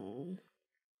 Oh.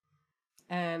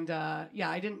 And,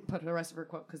 I didn't put the rest of her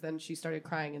quote because then she started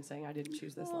crying and saying, "I didn't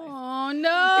choose this life." Oh,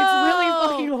 no. It's really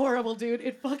fucking horrible, dude.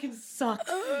 It fucking sucked.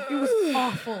 It was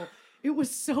awful. It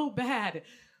was so bad.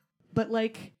 But,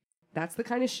 like, that's the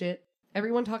kind of shit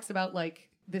everyone talks about, like,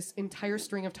 this entire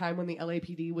string of time when the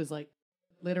LAPD was, like,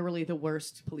 literally the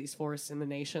worst police force in the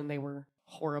nation. They were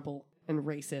horrible and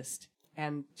racist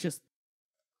and just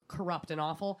corrupt and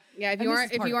awful. Yeah, if you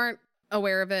aren't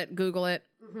aware of it, Google it.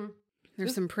 Mm-hmm.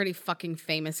 There's some pretty fucking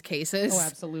famous cases. Oh,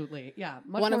 absolutely. Yeah.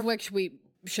 One of which we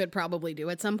should probably do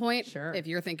at some point. Sure. If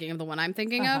you're thinking of the one I'm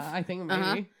thinking of. I think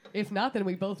maybe. If not, then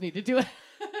we both need to do it.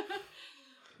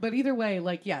 But either way,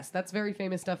 like, yes, that's very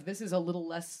famous stuff. This is a little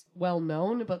less well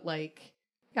known, but like,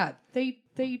 yeah, they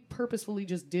purposefully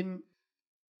just didn't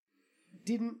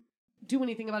do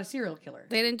anything about a serial killer.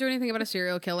 They didn't do anything about a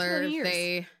serial killer. 20 years.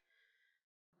 They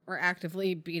were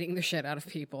actively beating the shit out of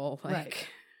people. Like, right.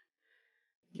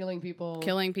 Killing people.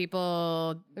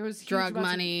 There was drug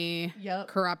money.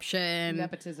 Corruption.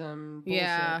 Nepotism. Bullshit.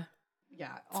 Yeah.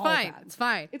 Yeah. It's fine. Bad. It's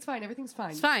fine. It's fine. Everything's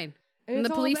fine. It's fine. And the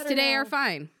police today are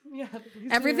fine. Yeah.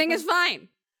 Everything is fine.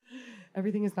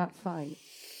 Everything is not fine.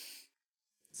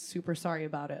 Super sorry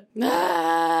about it.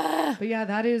 Ah! But yeah,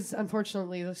 that is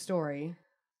unfortunately the story.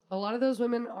 A lot of those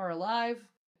women are alive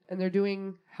and they're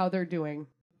doing how they're doing,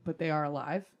 but they are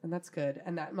alive and that's good.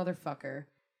 And that motherfucker,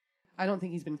 I don't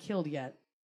think he's been killed yet,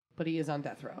 but he is on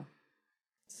death row.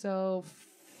 So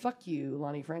fuck you,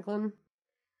 Lonnie Franklin.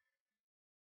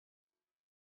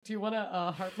 Do you want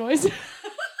a harp noise?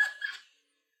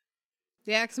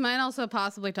 Yeah, because mine also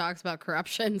possibly talks about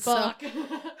corruption. Fuck. So.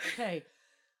 Okay.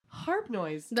 Harp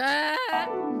noise. And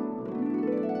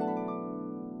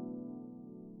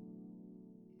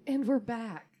we're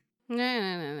back.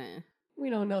 Nah.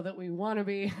 We don't know that we want to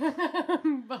be,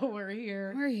 but we're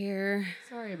here. We're here.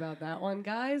 Sorry about that one,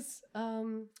 guys.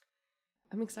 I'm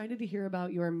excited to hear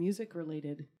about your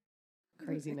music-related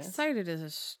craziness. Excited is a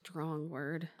strong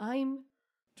word. I'm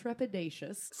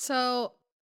trepidatious. So,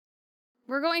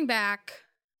 we're going back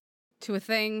to a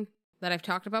thing that I've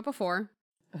talked about before.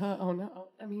 Oh, no.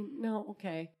 I mean, no,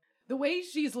 okay. The way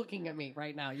she's looking at me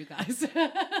right now, you guys.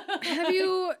 Have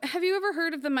you ever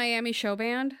heard of the Miami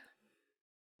Showband?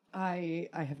 I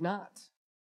have not.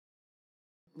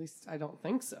 At least I don't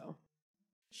think so.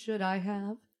 Should I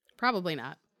have? Probably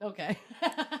not. Okay.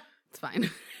 It's fine.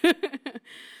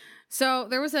 So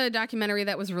there was a documentary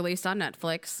that was released on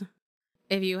Netflix.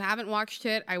 If you haven't watched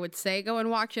it, I would say go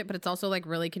and watch it, but it's also like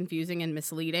really confusing and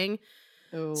misleading.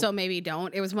 Ooh. So maybe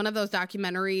don't. It was one of those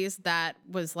documentaries that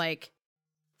was like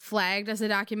flagged as a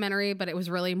documentary, but it was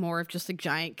really more of just a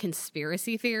giant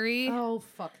conspiracy theory. Oh,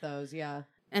 fuck those, yeah.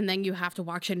 And then you have to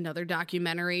watch another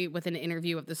documentary with an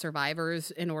interview of the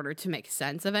survivors in order to make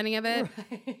sense of any of it.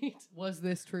 Right. Was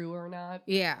this true or not?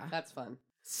 Yeah. That's fun.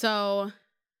 So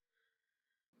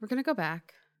we're going to go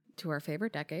back to our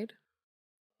favorite decade,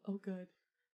 Oh, good.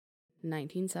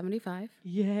 1975.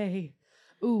 Yay.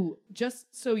 Ooh, just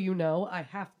so you know, I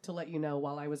have to let you know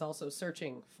while I was also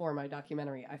searching for my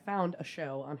documentary, I found a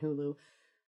show on Hulu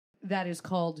that is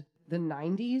called The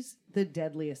 90s, The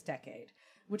Deadliest Decade,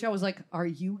 which I was like, are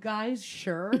you guys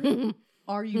sure?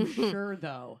 Are you sure,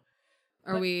 though?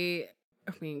 Are we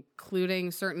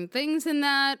including certain things in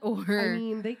that? Or I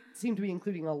mean, they seem to be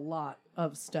including a lot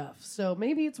of stuff. So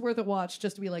maybe it's worth a watch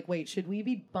just to be like, wait, should we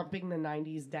be bumping the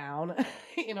 90s down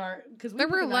in our... Because there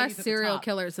were less serial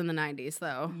killers in the 90s,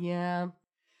 though. Yeah.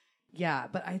 Yeah,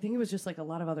 but I think it was just like a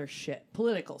lot of other shit.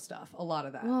 Political stuff. A lot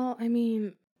of that. Well, I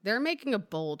mean, they're making a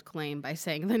bold claim by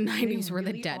saying the 90s were the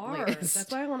really deadliest.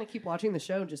 That's why I want to keep watching the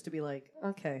show, just to be like,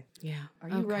 okay, Yeah. are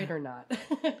you right or not?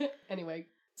 Anyway,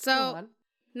 so go on.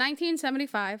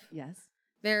 1975, Yes.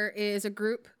 there is a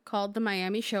group called the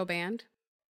Miami Showband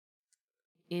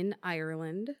in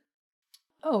Ireland.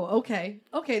 Oh, okay.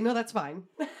 Okay, no, that's fine.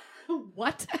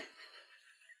 What?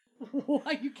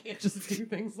 Why you can't just do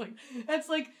things like that's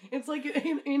like it's like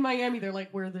in Miami they're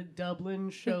like, we're the Dublin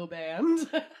show band.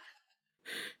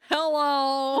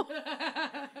 Hello.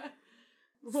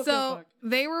 What the So fuck?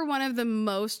 they were one of the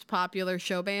most popular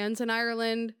show bands in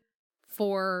Ireland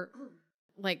for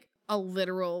like a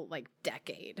literal like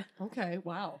decade. Okay,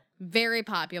 wow. Very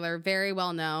popular, very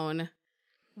well known.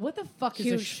 What the fuck is a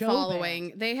Huge show following.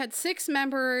 band? They had 6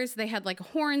 members. They had like a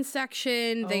horn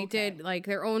section. They Okay. did like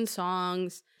their own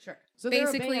songs. Sure. So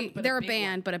Basically, they're they're a big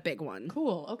band, one. but a big one.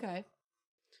 Cool. Okay.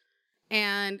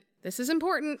 And this is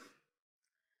important.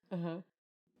 Uh-huh.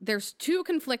 There's 2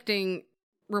 conflicting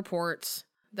reports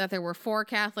that there were 4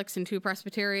 Catholics and 2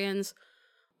 Presbyterians,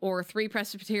 or 3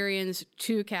 Presbyterians,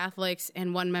 2 Catholics,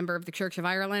 and 1 member of the Church of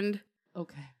Ireland.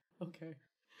 Okay. Okay.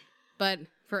 But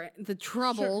for the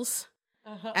Troubles,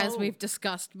 Uh-huh. as we've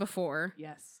discussed before,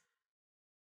 Yes.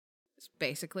 it's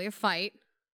basically a fight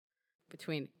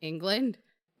between England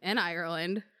and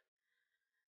Ireland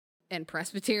and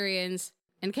Presbyterians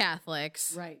and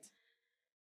Catholics. Right.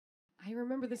 I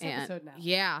remember this And episode now.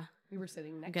 yeah, We were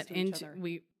sitting next got to each other.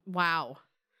 wow.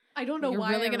 I don't know You're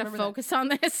why really I going to remember that. focus on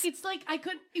this? It's like I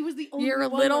couldn't. It was the only. You're a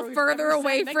one little where we've further ever sat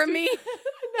away next from to- me.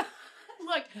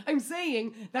 No, look, I'm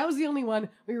saying that was the only one.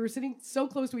 We were sitting so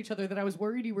close to each other that I was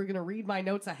worried you were going to read my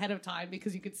notes ahead of time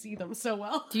because you could see them so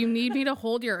well. Do you need me to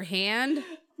hold your hand?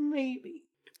 Maybe.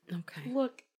 Okay.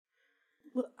 Look,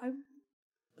 I'm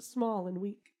small and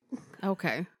weak.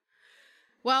 Okay.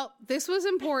 Well, this was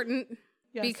important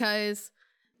Yes. because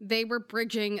they were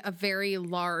bridging a very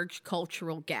large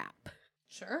cultural gap.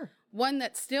 Sure. One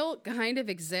that still kind of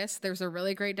exists. There's a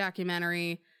really great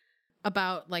documentary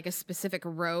about like a specific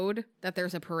road that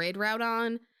there's a parade route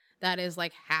on that is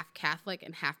like half Catholic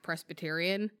and half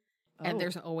Presbyterian. And Oh.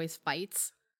 there's always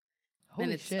fights.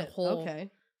 Holy it's shit. a whole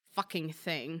Okay. fucking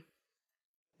thing.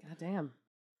 God damn.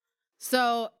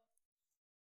 So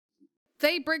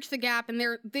they bridged the gap, and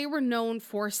they were known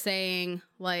for saying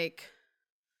like,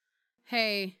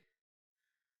 hey,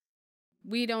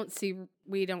 we don't see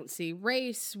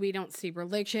race, we don't see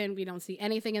religion, we don't see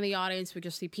anything in the audience, we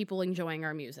just see people enjoying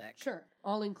our music. Sure.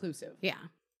 All inclusive. Yeah.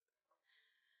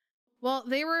 Well,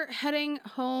 they were heading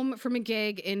home from a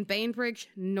gig in Bainbridge,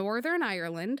 Northern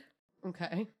Ireland,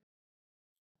 Okay.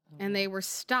 and they were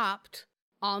stopped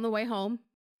on the way home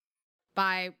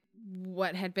by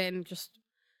what had been just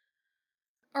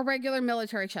a regular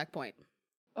military checkpoint.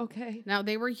 Okay. Now,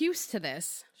 they were used to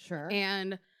this, Sure.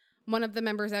 and one of the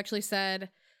members actually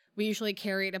said, we usually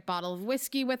carried a bottle of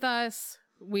whiskey with us.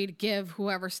 We'd give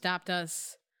whoever stopped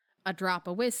us a drop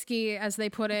of whiskey, as they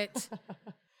put it,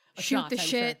 A shoot shot, the I'm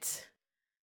shit,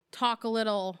 talk a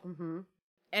little, Mm-hmm.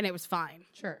 and it was fine.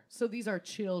 Sure. So these are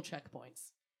chill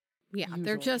checkpoints. Yeah,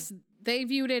 they're Usually. just, they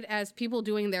viewed it as people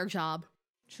doing their job,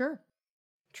 Sure.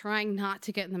 trying not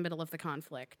to get in the middle of the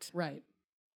conflict. Right.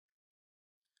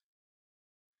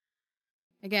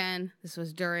 Again, this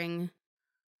was during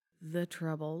the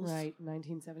Troubles. Right.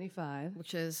 1975.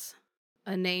 Which is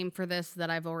a name for this that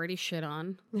I've already shit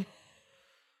on.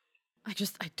 I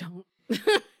don't.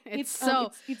 It's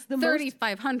so it's the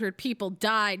 3,500 people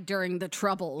died during the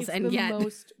Troubles, It's and the yet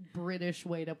most British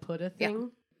way to put a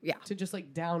thing. Yeah. To just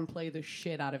like downplay the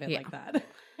shit out of it Yeah. like that.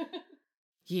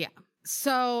 yeah.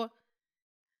 So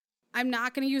I'm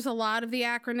not going to use a lot of the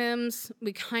acronyms.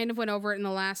 We kind of went over it in the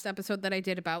last episode that I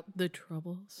did about the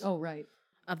Troubles. Oh, right.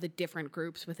 of the different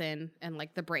groups within and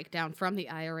like the breakdown from the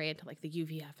IRA to like the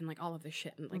UVF and like all of this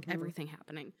shit and like everything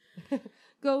happening.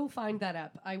 Go find that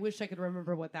app. I wish I could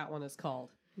remember what that one is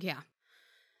called. Yeah.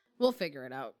 We'll figure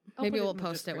it out. Maybe we'll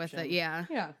post it with it. Yeah.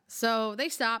 Yeah. So they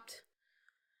stopped.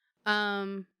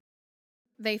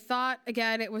 They thought,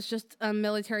 again, it was just a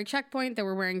military checkpoint. They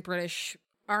were wearing British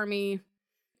Army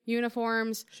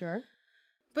uniforms. Sure.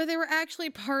 But they were actually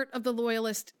part of the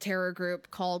loyalist terror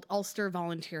group called Ulster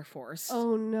Volunteer Force.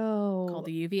 Oh, no. Called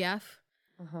the UVF.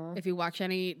 If you watch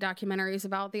any documentaries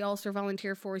about the Ulster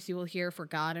Volunteer Force, you will hear "for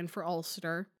God and for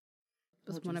Ulster"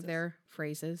 was one of their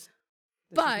phrases.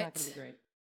 This is not gonna be great.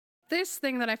 This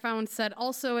thing that I found said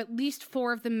also at least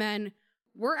 4 of the men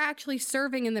were actually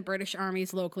serving in the British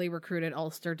Army's locally recruited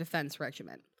Ulster Defence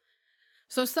Regiment.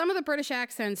 So some of the British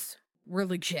accents were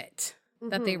legit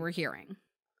that they were hearing.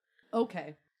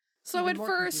 Okay. So at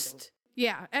first,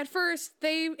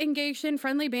 they engaged in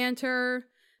friendly banter.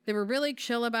 They were really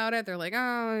chill about it. They're like,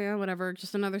 oh, yeah, whatever,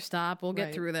 just another stop. We'll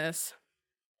get through this.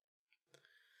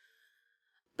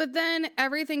 But then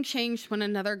everything changed when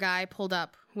another guy pulled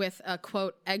up with a,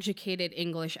 quote, educated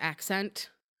English accent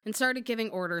and started giving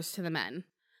orders to the men.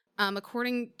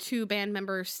 According to band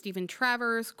member Stephen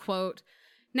Travers, quote,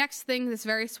 next thing, this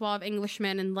very suave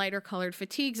Englishman in lighter colored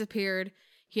fatigues appeared.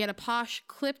 He had a posh,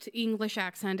 clipped English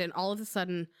accent, and all of a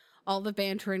sudden, all the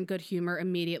banter and good humor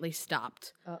immediately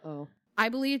stopped. Uh-oh. I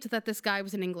believed that this guy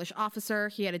was an English officer.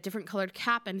 He had a different colored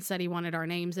cap and said he wanted our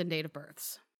names and date of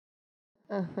births.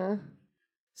 Uh-huh.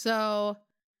 So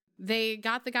they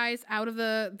got the guys out of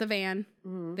the van.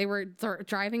 They were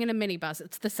driving in a minibus.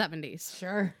 It's the 70s.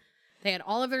 Sure. They had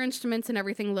all of their instruments and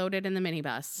everything loaded in the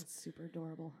minibus. That's super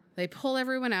adorable. They pull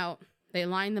everyone out. They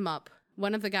line them up.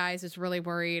 One of the guys is really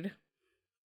worried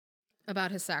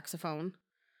about his saxophone.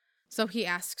 So he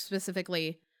asks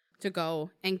specifically to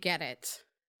go and get it.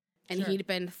 And he'd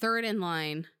been third in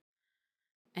line.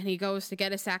 And he goes to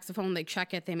get his saxophone. They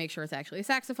check it. They make sure it's actually a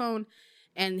saxophone.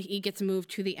 And he gets moved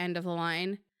to the end of the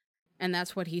line. And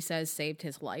that's what he says saved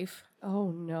his life.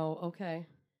 Oh, no. Okay.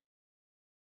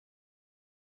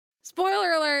 Spoiler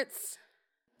alerts!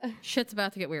 Shit's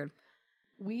about to get weird.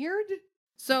 Weird?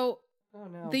 So, oh,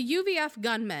 no. The UVF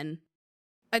gunmen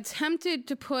attempted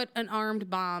to put an armed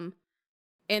bomb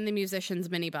in the musician's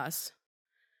minibus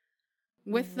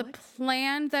with the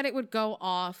plan that it would go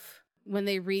off when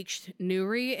they reached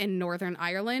Newry in Northern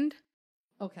Ireland.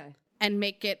 Okay. And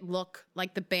make it look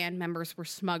like the band members were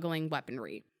smuggling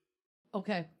weaponry.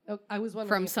 Okay. I was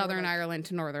wondering. From Southern Ireland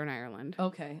to Northern Ireland.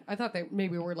 Okay. I thought they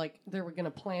maybe were like, they were going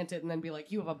to plant it and then be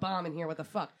like, you have a bomb in here, what the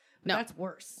fuck? But no. That's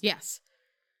worse. Yes.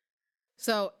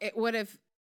 So it would have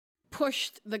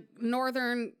pushed the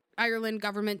Northern Ireland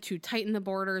government to tighten the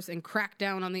borders and crack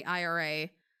down on the IRA.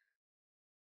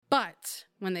 But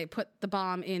when they put the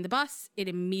bomb in the bus, it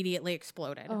immediately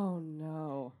exploded. Oh,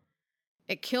 no.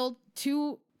 It killed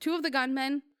two of the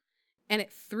gunmen, and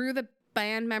it threw the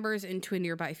band members into a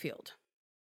nearby field.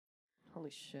 Holy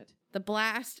shit. The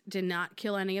blast did not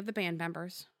kill any of the band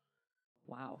members.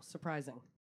 Wow, surprising.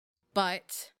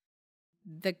 But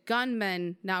the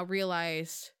gunmen now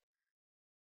realized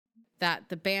that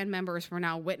the band members were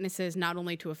now witnesses not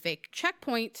only to a fake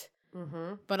checkpoint,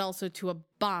 but also to a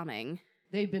bombing.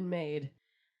 They've been made,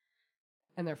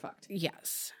 and they're fucked.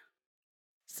 Yes.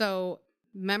 So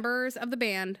members of the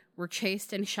band were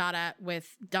chased and shot at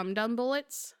with dum-dum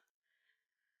bullets.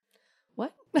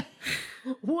 What?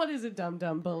 What is a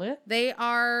dum-dum bullet?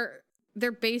 They're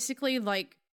basically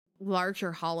like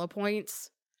larger hollow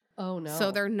points. Oh, no.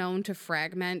 So they're known to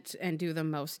fragment and do the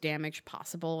most damage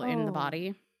possible in the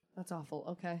body. That's awful.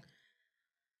 Okay.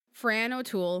 Fran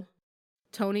O'Toole,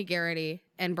 Tony Garrity,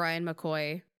 and Brian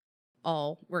McCoy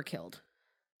all were killed.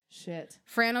 Shit.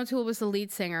 Fran O'Toole was the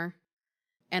lead singer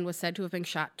and was said to have been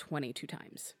shot 22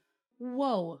 times.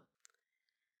 Whoa.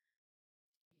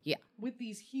 Yeah. With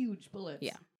these huge bullets.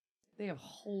 Yeah. They have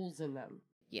holes in them.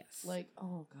 Yes. Like,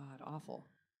 oh God, awful.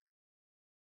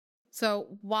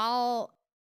 So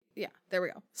there we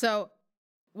go. So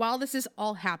while this is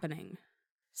all happening,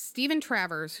 Stephen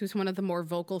Travers, who's one of the more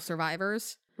vocal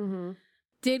survivors,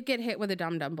 did get hit with a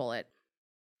dum-dum bullet.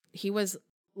 He was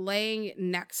laying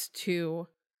next to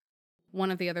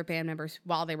one of the other band members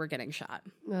while they were getting shot.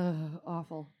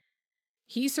 Awful.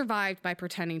 He survived by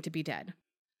pretending to be dead.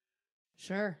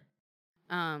 Sure.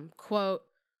 Quote,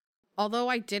 although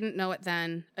I didn't know it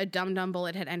then, a dum-dum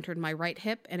bullet had entered my right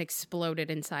hip and exploded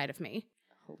inside of me.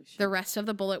 Holy shit. The rest of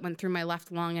the bullet went through my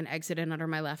left lung and exited under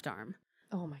my left arm.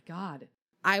 Oh my God.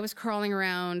 I was crawling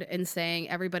around and saying,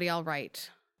 everybody all right,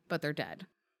 but they're dead.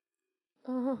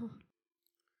 Oh.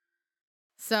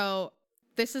 So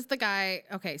this is the guy.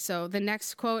 Okay, so the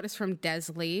next quote is from Des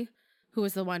Lee, who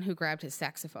was the one who grabbed his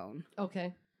saxophone,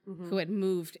 Okay. who had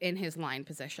moved in his line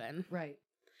position. Right.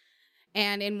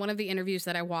 And in one of the interviews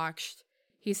that I watched,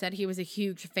 he said he was a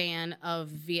huge fan of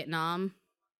Vietnam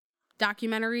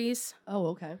documentaries. Oh,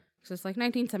 okay. So it's like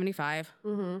 1975.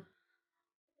 Mm-hmm.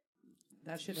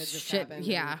 That shit had just happened.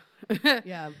 Yeah.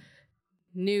 Yeah.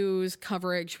 News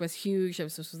coverage was huge.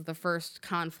 This was the first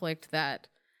conflict that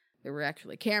there were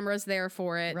actually cameras there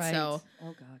for it. Right. So,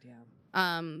 oh, God,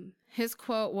 yeah. his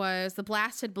quote was, "The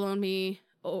blast had blown me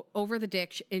over the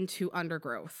ditch into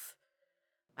undergrowth.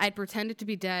 I'd pretended to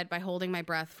be dead by holding my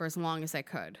breath for as long as I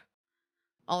could.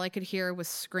 All I could hear was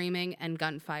screaming and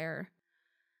gunfire.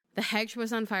 The hedge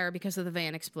was on fire because of the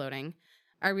van exploding.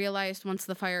 I realized once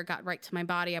the fire got right to my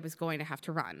body, I was going to have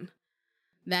to run.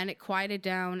 Then it quieted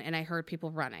down and I heard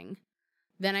people running.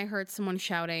 Then I heard someone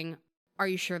shouting, 'Are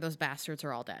you sure those bastards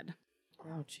are all dead?'"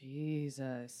 Oh,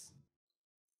 Jesus.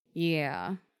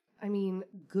 Yeah. I mean,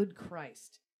 good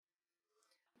Christ.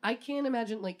 I can't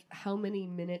imagine, like, how many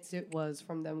minutes it was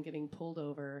from them getting pulled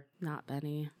over Not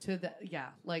many. to the, yeah,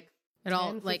 like, It 10,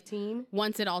 all, like, 15?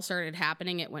 once it all started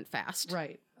happening, it went fast.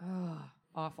 Right. Oh,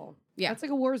 awful. Yeah. That's like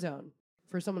a war zone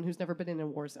for someone who's never been in a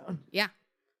war zone. Yeah.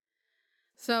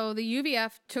 So the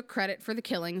UVF took credit for the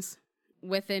killings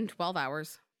within 12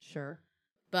 hours, Sure.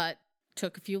 but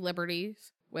took a few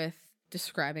liberties with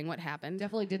describing what happened.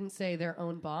 Definitely didn't say their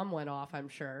own bomb went off, I'm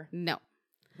sure. No.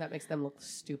 That makes them look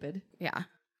stupid. Yeah.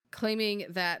 Claiming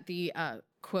that the,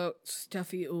 quote,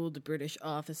 "stuffy old British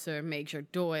officer, Major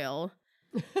Doyle,"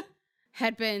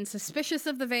 had been suspicious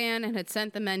of the van and had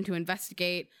sent the men to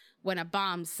investigate when a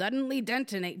bomb suddenly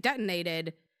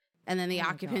detonated, and then the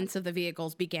occupants of the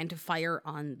vehicles began to fire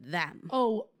on them.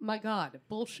 Oh, my God.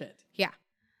 Bullshit. Yeah.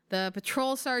 The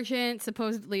patrol sergeant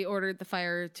supposedly ordered the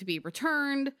fire to be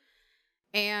returned,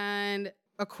 and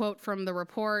a quote from the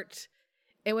report,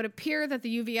 "It would appear that the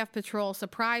UVF patrol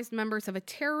surprised members of a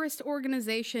terrorist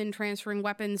organization transferring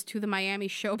weapons to the Miami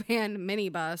Showband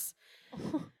minibus,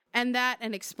 and that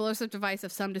an explosive device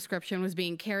of some description was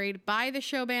being carried by the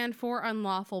showband for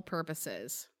unlawful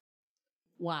purposes.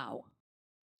 Wow.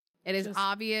 It is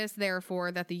obvious,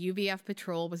 therefore, that the UVF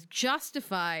patrol was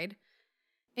justified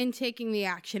in taking the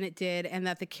action it did, and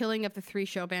that the killing of the 3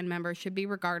 showband members should be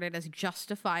regarded as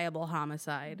justifiable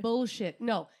homicide." Bullshit.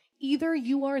 No. Either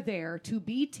you are there to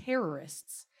be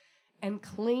terrorists and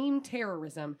claim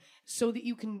terrorism so that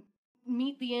you can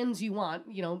meet the ends you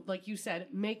want, you know, like you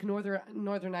said, make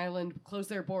Northern Ireland close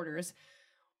their borders,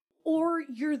 or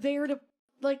you're there to,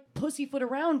 like, pussyfoot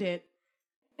around it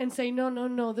and say,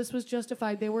 no, this was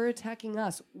justified. They were attacking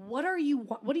us. What do you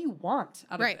want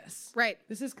out of this? Right.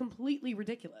 This is completely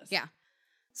ridiculous. Yeah.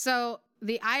 So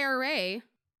the IRA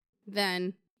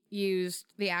then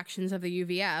used the actions of the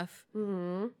UVF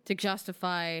to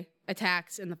justify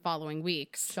attacks in the following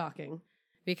weeks, Shocking.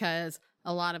 because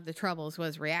a lot of the troubles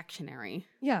was reactionary.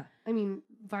 Yeah. I mean,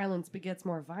 violence begets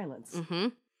more violence.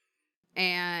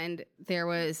 And there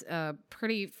was a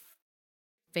pretty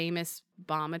famous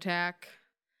bomb attack.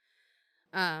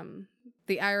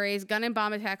 The IRA's gun and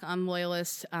bomb attack on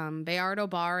loyalists Bayardo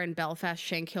Bar and Belfast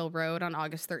Shankill Road on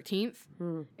August 13th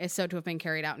is said to have been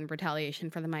carried out in retaliation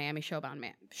for the Miami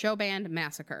Showband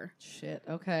Massacre. Shit.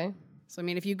 Okay. So, I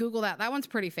mean, if you Google that, that one's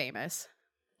pretty famous.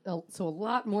 So a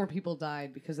lot more people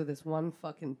died because of this one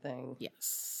fucking thing.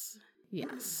 Yes.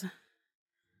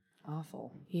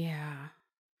 Awful. Yeah.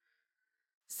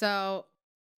 So,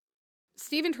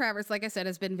 Stephen Travers, like I said,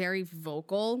 has been very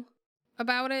vocal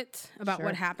about it, about Sure.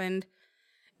 what happened.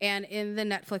 And in the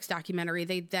Netflix documentary,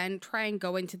 they then try and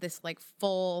go into this, like,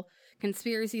 full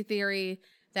conspiracy theory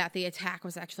that the attack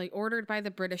was actually ordered by the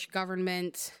British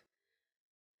government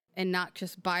and not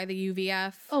just by the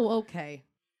UVF. Oh, okay.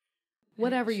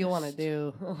 Whatever you want to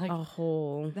do. Like, A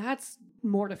whole. that's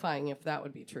mortifying if that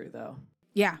would be true, though.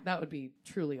 Yeah. That would be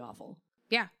truly awful.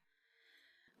 Yeah.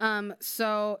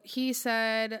 So he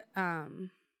said,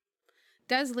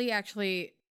 Des Lee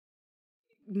actually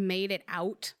made it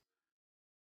out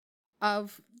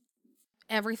of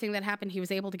everything that happened. He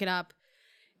was able to get up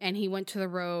and he went to the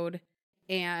road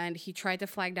and he tried to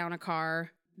flag down a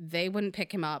car. They wouldn't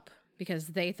pick him up because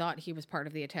they thought he was part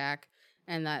of the attack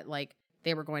and that, like,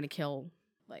 they were going to kill,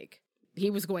 like, he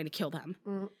was going to kill them.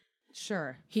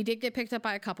 Sure. He did get picked up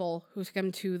by a couple who took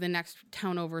him to the next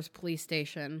town over's police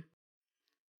station.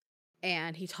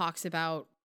 And he talks about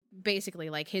basically,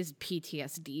 like, his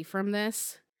PTSD from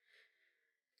this.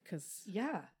 Because,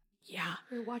 Yeah.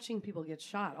 You're watching people get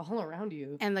shot all around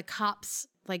you. And the cops,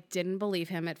 like, didn't believe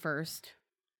him at first.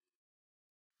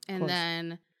 And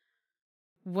then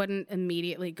wouldn't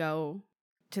immediately go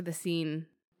to the scene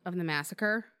of the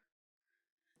massacre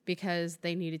because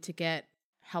they needed to get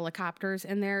helicopters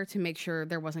in there to make sure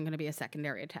there wasn't going to be a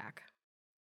secondary attack.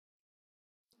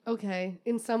 Okay.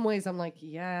 In some ways, I'm like,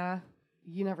 yeah,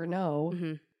 you never know.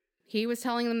 Mm-hmm. He was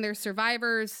telling them there's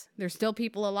survivors, there's still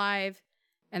people alive,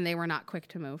 and they were not quick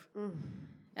to move.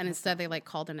 And instead they like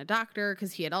called in a doctor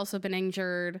because he had also been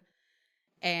injured.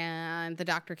 And the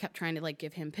doctor kept trying to like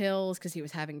give him pills because he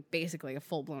was having basically a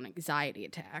full-blown anxiety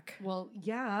attack. Well,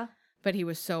 yeah. But he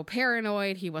was so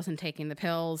paranoid, he wasn't taking the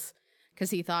pills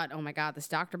because he thought, oh my God, this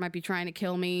doctor might be trying to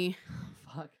kill me.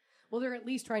 Fuck. Well, they're at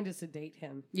least trying to sedate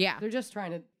him. Yeah. They're just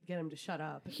trying to get him to shut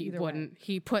up. He wouldn't.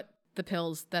 He put the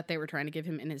pills that they were trying to give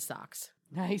him in his socks.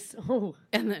 Nice. Oh.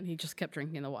 And then he just kept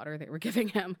drinking the water they were giving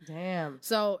him. Damn.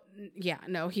 So, yeah,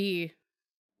 no, he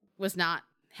was not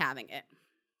having it.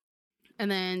 And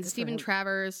then Stephen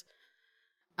Travers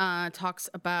talks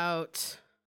about,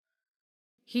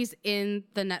 he's in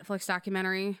the Netflix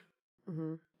documentary.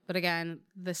 Mm-hmm. But again,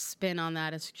 the spin on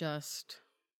that is just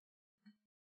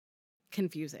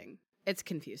confusing. It's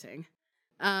confusing.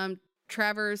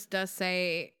 Travers does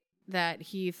say that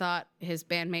he thought his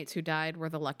bandmates who died were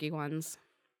the lucky ones.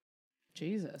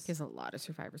 Jesus. He has a lot of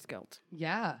survivor's guilt.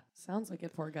 Yeah. Sounds like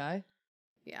it, poor guy.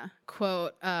 Yeah.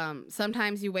 Quote,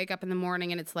 sometimes you wake up in the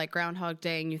morning and it's like Groundhog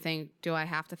Day and you think, do I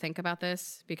have to think about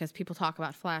this? Because people talk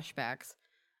about flashbacks.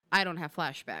 I don't have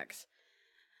flashbacks.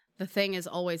 The thing is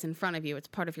always in front of you. It's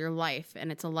part of your life,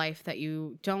 and it's a life that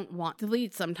you don't want to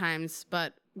lead sometimes,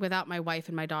 but without my wife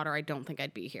and my daughter, I don't think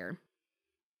I'd be here.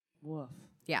 Woof.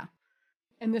 Yeah.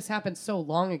 And this happened so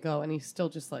long ago, and he's still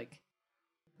just like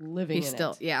living in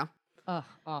it. Yeah. Ugh,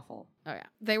 awful. Oh, yeah.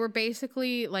 They were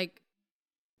basically like,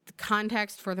 the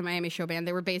context for the Miami Showband,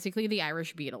 they were basically the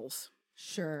Irish Beatles.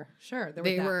 Sure. They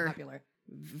They were were popular.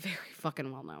 Very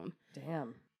fucking well known.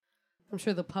 Damn. I'm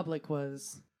sure the public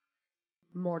was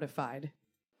mortified.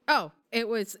 Oh, it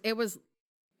was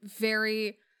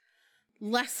very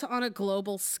less on a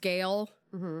global scale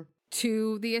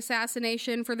to the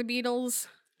assassination for the Beatles.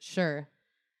 Sure.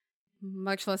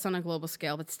 Much less on a global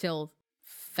scale, but still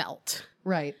felt.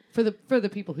 Right. For the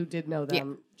people who did know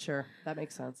them, sure. That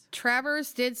makes sense.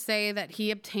 Travers did say that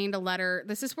he obtained a letter.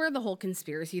 This is where the whole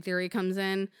conspiracy theory comes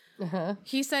in. Uh-huh.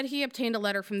 He said he obtained a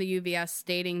letter from the UVS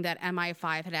stating that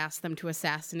MI5 had asked them to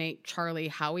assassinate Charlie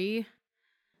Haugie.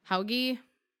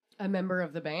 A member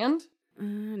of the band?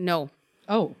 No.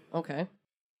 Oh, okay.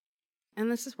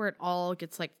 And this is where it all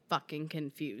gets like fucking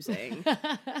confusing.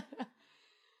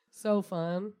 So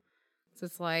fun. So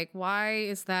it's like, why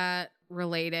is that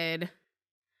related?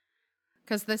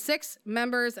 Because the 6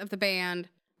 members of the band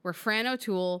were Fran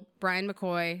O'Toole, Brian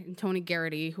McCoy, and Tony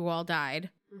Garrity, who all died.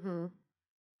 Mm-hmm.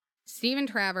 Stephen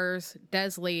Travers,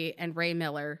 Des Lee, and Ray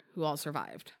Miller, who all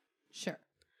survived. Sure.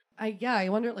 I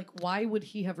wonder, like, why would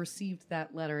he have received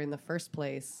that letter in the first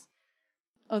place?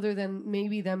 Other than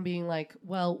maybe them being like,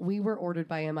 well, we were ordered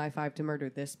by MI5 to murder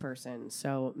this person,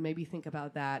 so maybe think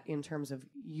about that in terms of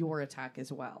your attack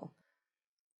as well.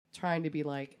 Trying to be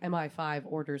like, MI5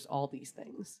 orders all these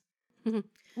things.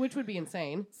 Which would be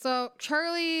insane. So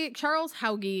Charlie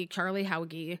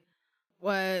Haugie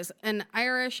was an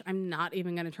Irish, I'm not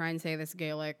even going to try and say this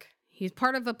Gaelic. He's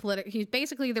part of he's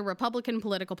basically the Republican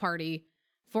political party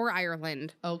for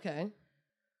Ireland. Okay.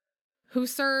 Who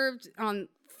served on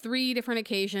 3 different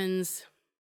occasions,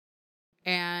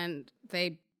 and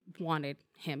they wanted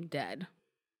him dead.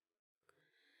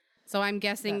 So I'm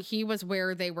guessing he was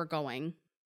where they were going.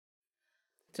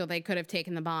 So they could have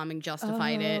taken the bomb and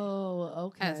justified it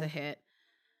as a hit.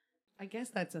 I guess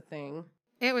that's a thing.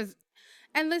 It was,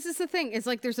 and this is the thing, it's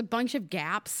like there's a bunch of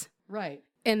gaps. Right.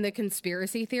 In the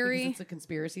conspiracy theory. Because it's a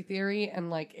conspiracy theory, and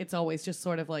like it's always just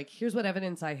sort of like, here's what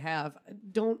evidence I have.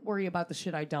 Don't worry about the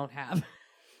shit I don't have.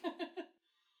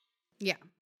 Yeah.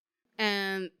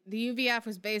 And the UVF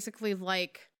was basically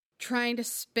like trying to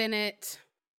spin it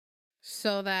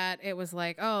so that it was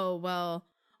like, oh, well,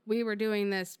 we were doing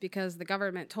this because the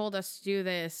government told us to do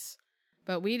this,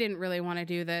 but we didn't really want to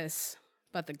do this,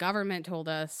 but the government told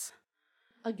us.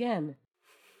 Again,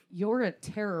 you're a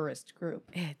terrorist group.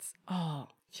 It's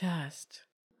all just...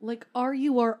 Like, are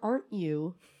you or aren't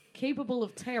you capable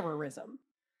of terrorism?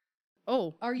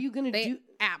 Oh. Are you going to do... They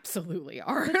absolutely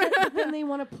are. But then they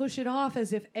want to push it off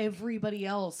as if everybody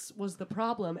else was the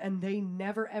problem, and they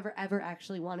never, ever, ever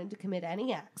actually wanted to commit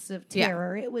any acts of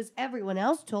terror. Yeah. It was everyone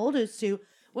else told us to.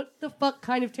 What the fuck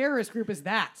kind of terrorist group is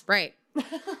that? Right.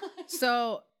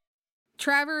 So,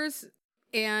 Travers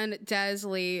and Des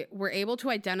Lee were able to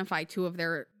identify 2 of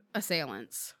their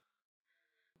assailants,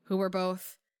 who were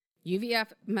both UVF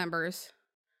members,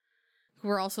 who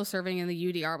were also serving in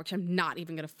the UDR, which I'm not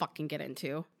even going to fucking get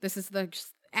into. This is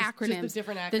acronyms. Just the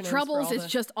different acronyms. The Troubles for all is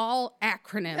just all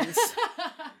acronyms.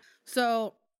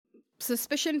 So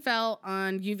suspicion fell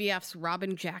on UVF's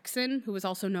Robin Jackson, who was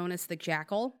also known as the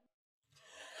Jackal.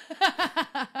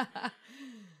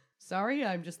 Sorry,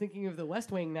 I'm just thinking of the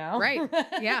West Wing now. Right,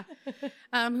 yeah.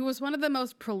 Who was one of the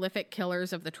most prolific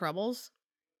killers of the Troubles.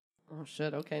 Oh,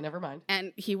 shit. Okay, never mind.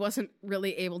 And he wasn't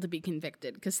really able to be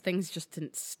convicted because things just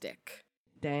didn't stick.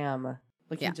 Damn.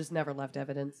 Like, Yeah. he just never left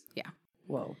evidence? Yeah.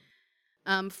 Whoa.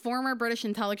 Former British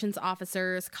intelligence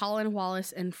officers Colin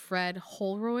Wallace and Fred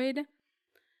Holroyd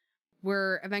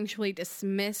were eventually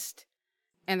dismissed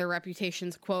and their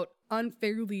reputations, quote,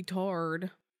 unfairly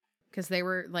tarred, because they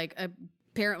were, like,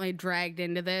 apparently dragged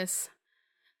into this.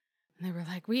 And they were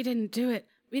like, we didn't do it.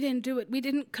 We didn't do it. We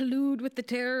didn't collude with the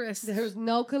terrorists. There's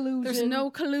no collusion. There's no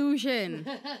collusion.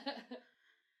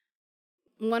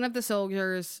 One of the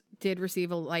soldiers did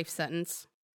receive a life sentence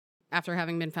after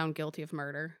having been found guilty of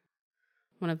murder.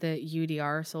 One of the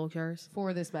UDR soldiers.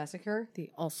 For this massacre? The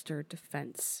Ulster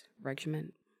Defense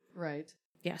Regiment. Right.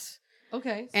 Yes.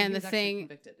 Okay. So And he the was actually thing,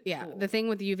 convicted. yeah, Cool. the thing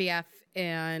with the UVF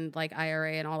and like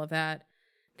IRA and all of that,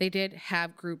 they did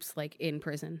have groups like in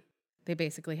prison. They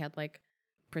basically had like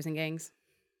prison gangs,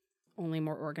 only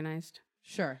more organized.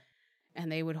 Sure.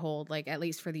 And they would hold, like, at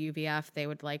least for the UVF, they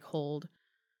would like hold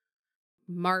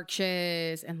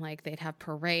marches and like they'd have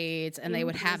parades and they In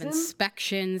would have prison?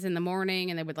 inspections in the morning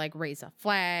and they would like raise a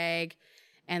flag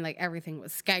and like everything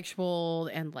was scheduled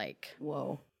and like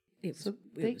Whoa. it So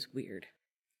was weird.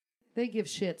 They give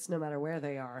shits no matter where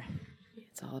they are.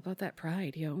 It's all about that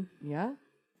pride, yo. Yeah?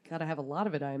 Gotta have a lot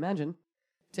of it, I imagine.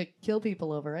 To kill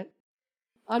people over it.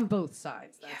 On both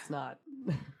sides. That's not...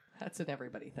 That's an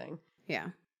everybody thing. Yeah.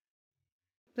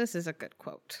 This is a good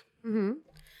quote. Mm-hmm.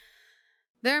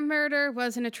 Their murder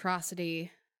was an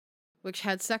atrocity which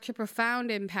had such a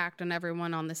profound impact on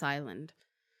everyone on this island.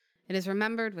 It is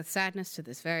remembered with sadness to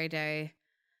this very day.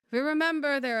 We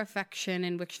remember their affection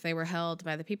in which they were held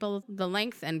by the people the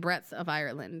length and breadth of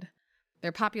Ireland.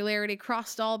 Their popularity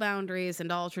crossed all boundaries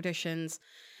and all traditions.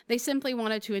 They simply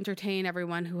wanted to entertain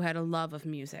everyone who had a love of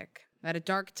music. At a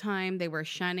dark time, they were a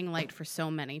shining light for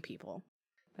so many people.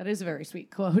 That is a very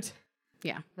sweet quote.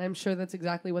 Yeah. I'm sure that's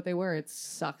exactly what they were. It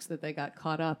sucks that they got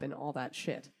caught up in all that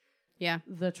shit. Yeah.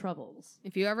 The Troubles.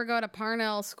 If you ever go to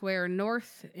Parnell Square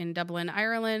North in Dublin,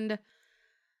 Ireland,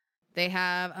 they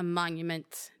have a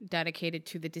monument dedicated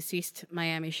to the deceased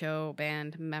Miami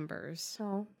Showband members.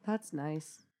 Oh, that's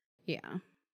nice. Yeah.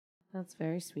 That's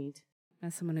very sweet.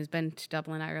 As someone who's been to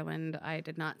Dublin, Ireland, I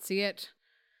did not see it.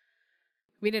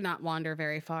 We did not wander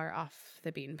very far off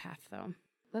the beaten path, though.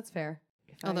 That's fair.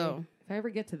 If I ever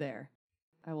get to there,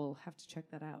 I will have to check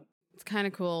that out. It's kind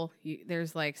of cool.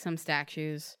 There's like some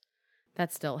statues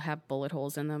that still have bullet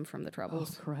holes in them from the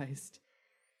Troubles. Oh, Christ.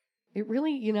 It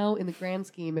really, in the grand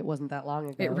scheme, it wasn't that long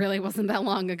ago. It really wasn't that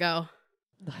long ago.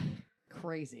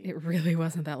 Crazy. It really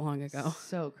wasn't that long ago.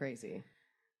 So crazy.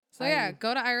 So yeah,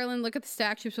 go to Ireland, look at the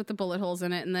statues with the bullet holes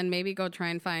in it, and then maybe go try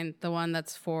and find the one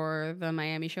that's for the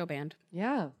Miami Showband.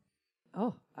 Yeah.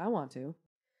 Oh, I want to.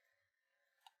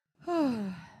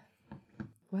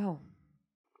 Well,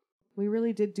 we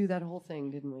really did do that whole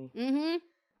thing, didn't we? Mm-hmm.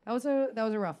 That was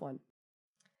a rough one.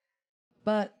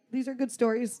 But these are good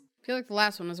stories. I feel like the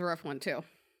last one was a rough one too.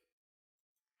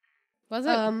 Was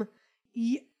it?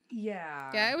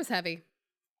 Yeah. Yeah, it was heavy.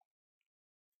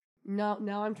 Now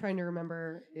I'm trying to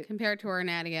remember. Compared to our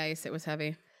Natty Ice, it was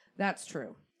heavy. That's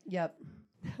true. Yep.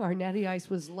 Our Natty Ice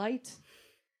was light.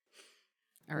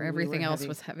 Or everything else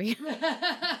was heavy.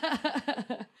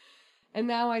 And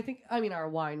now our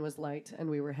wine was light and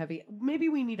we were heavy. Maybe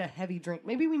we need a heavy drink.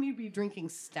 Maybe we need to be drinking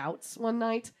stouts one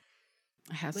night.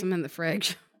 I have some in the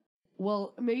fridge.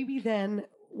 Well, maybe then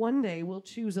one day we'll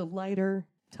choose a lighter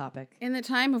topic. In the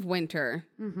time of winter,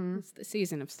 Mm-hmm. it's the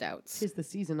season of stouts. 'Tis the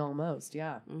season almost,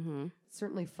 yeah. Mm-hmm. It's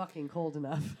certainly fucking cold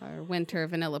enough. Our winter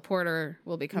vanilla porter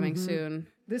will be coming soon.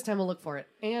 This time we'll look for it.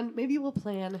 And maybe we'll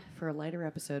plan for a lighter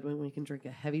episode when we can drink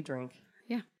a heavy drink.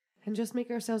 Yeah. And just make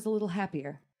ourselves a little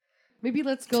happier. Maybe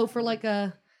let's go for like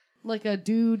a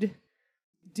dude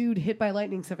hit by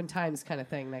lightning 7 times kind of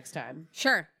thing next time.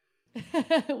 Sure.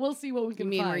 We'll see what we can You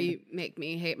mean find. where you make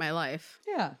me hate my life?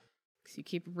 Yeah. Because you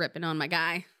keep ripping on my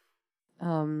guy.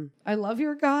 I love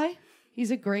your guy. He's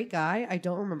a great guy. I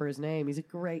don't remember his name. He's a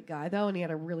great guy, though, and he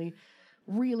had a really,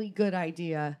 really good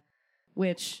idea,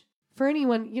 which, for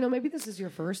anyone, maybe this is your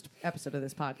first episode of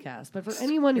this podcast, but for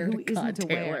anyone who isn't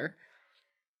aware,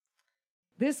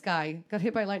 this guy got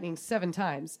hit by lightning 7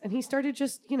 times, and he started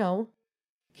just,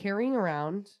 carrying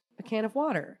around a can of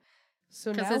water.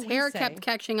 So because his hair kept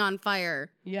catching on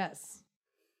fire. Yes.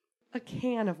 A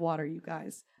can of water, you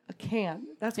guys. a can.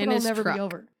 That's what In I'll his never truck. be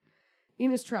over.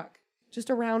 In his truck. Just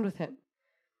around with him.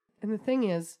 And the thing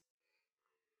is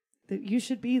that you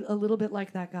should be a little bit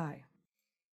like that guy.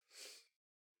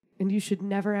 And you should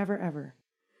never, ever, ever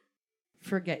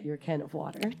forget your can of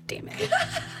water. Damn it.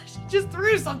 She just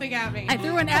threw something at me. I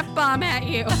threw an F-bomb at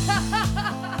you.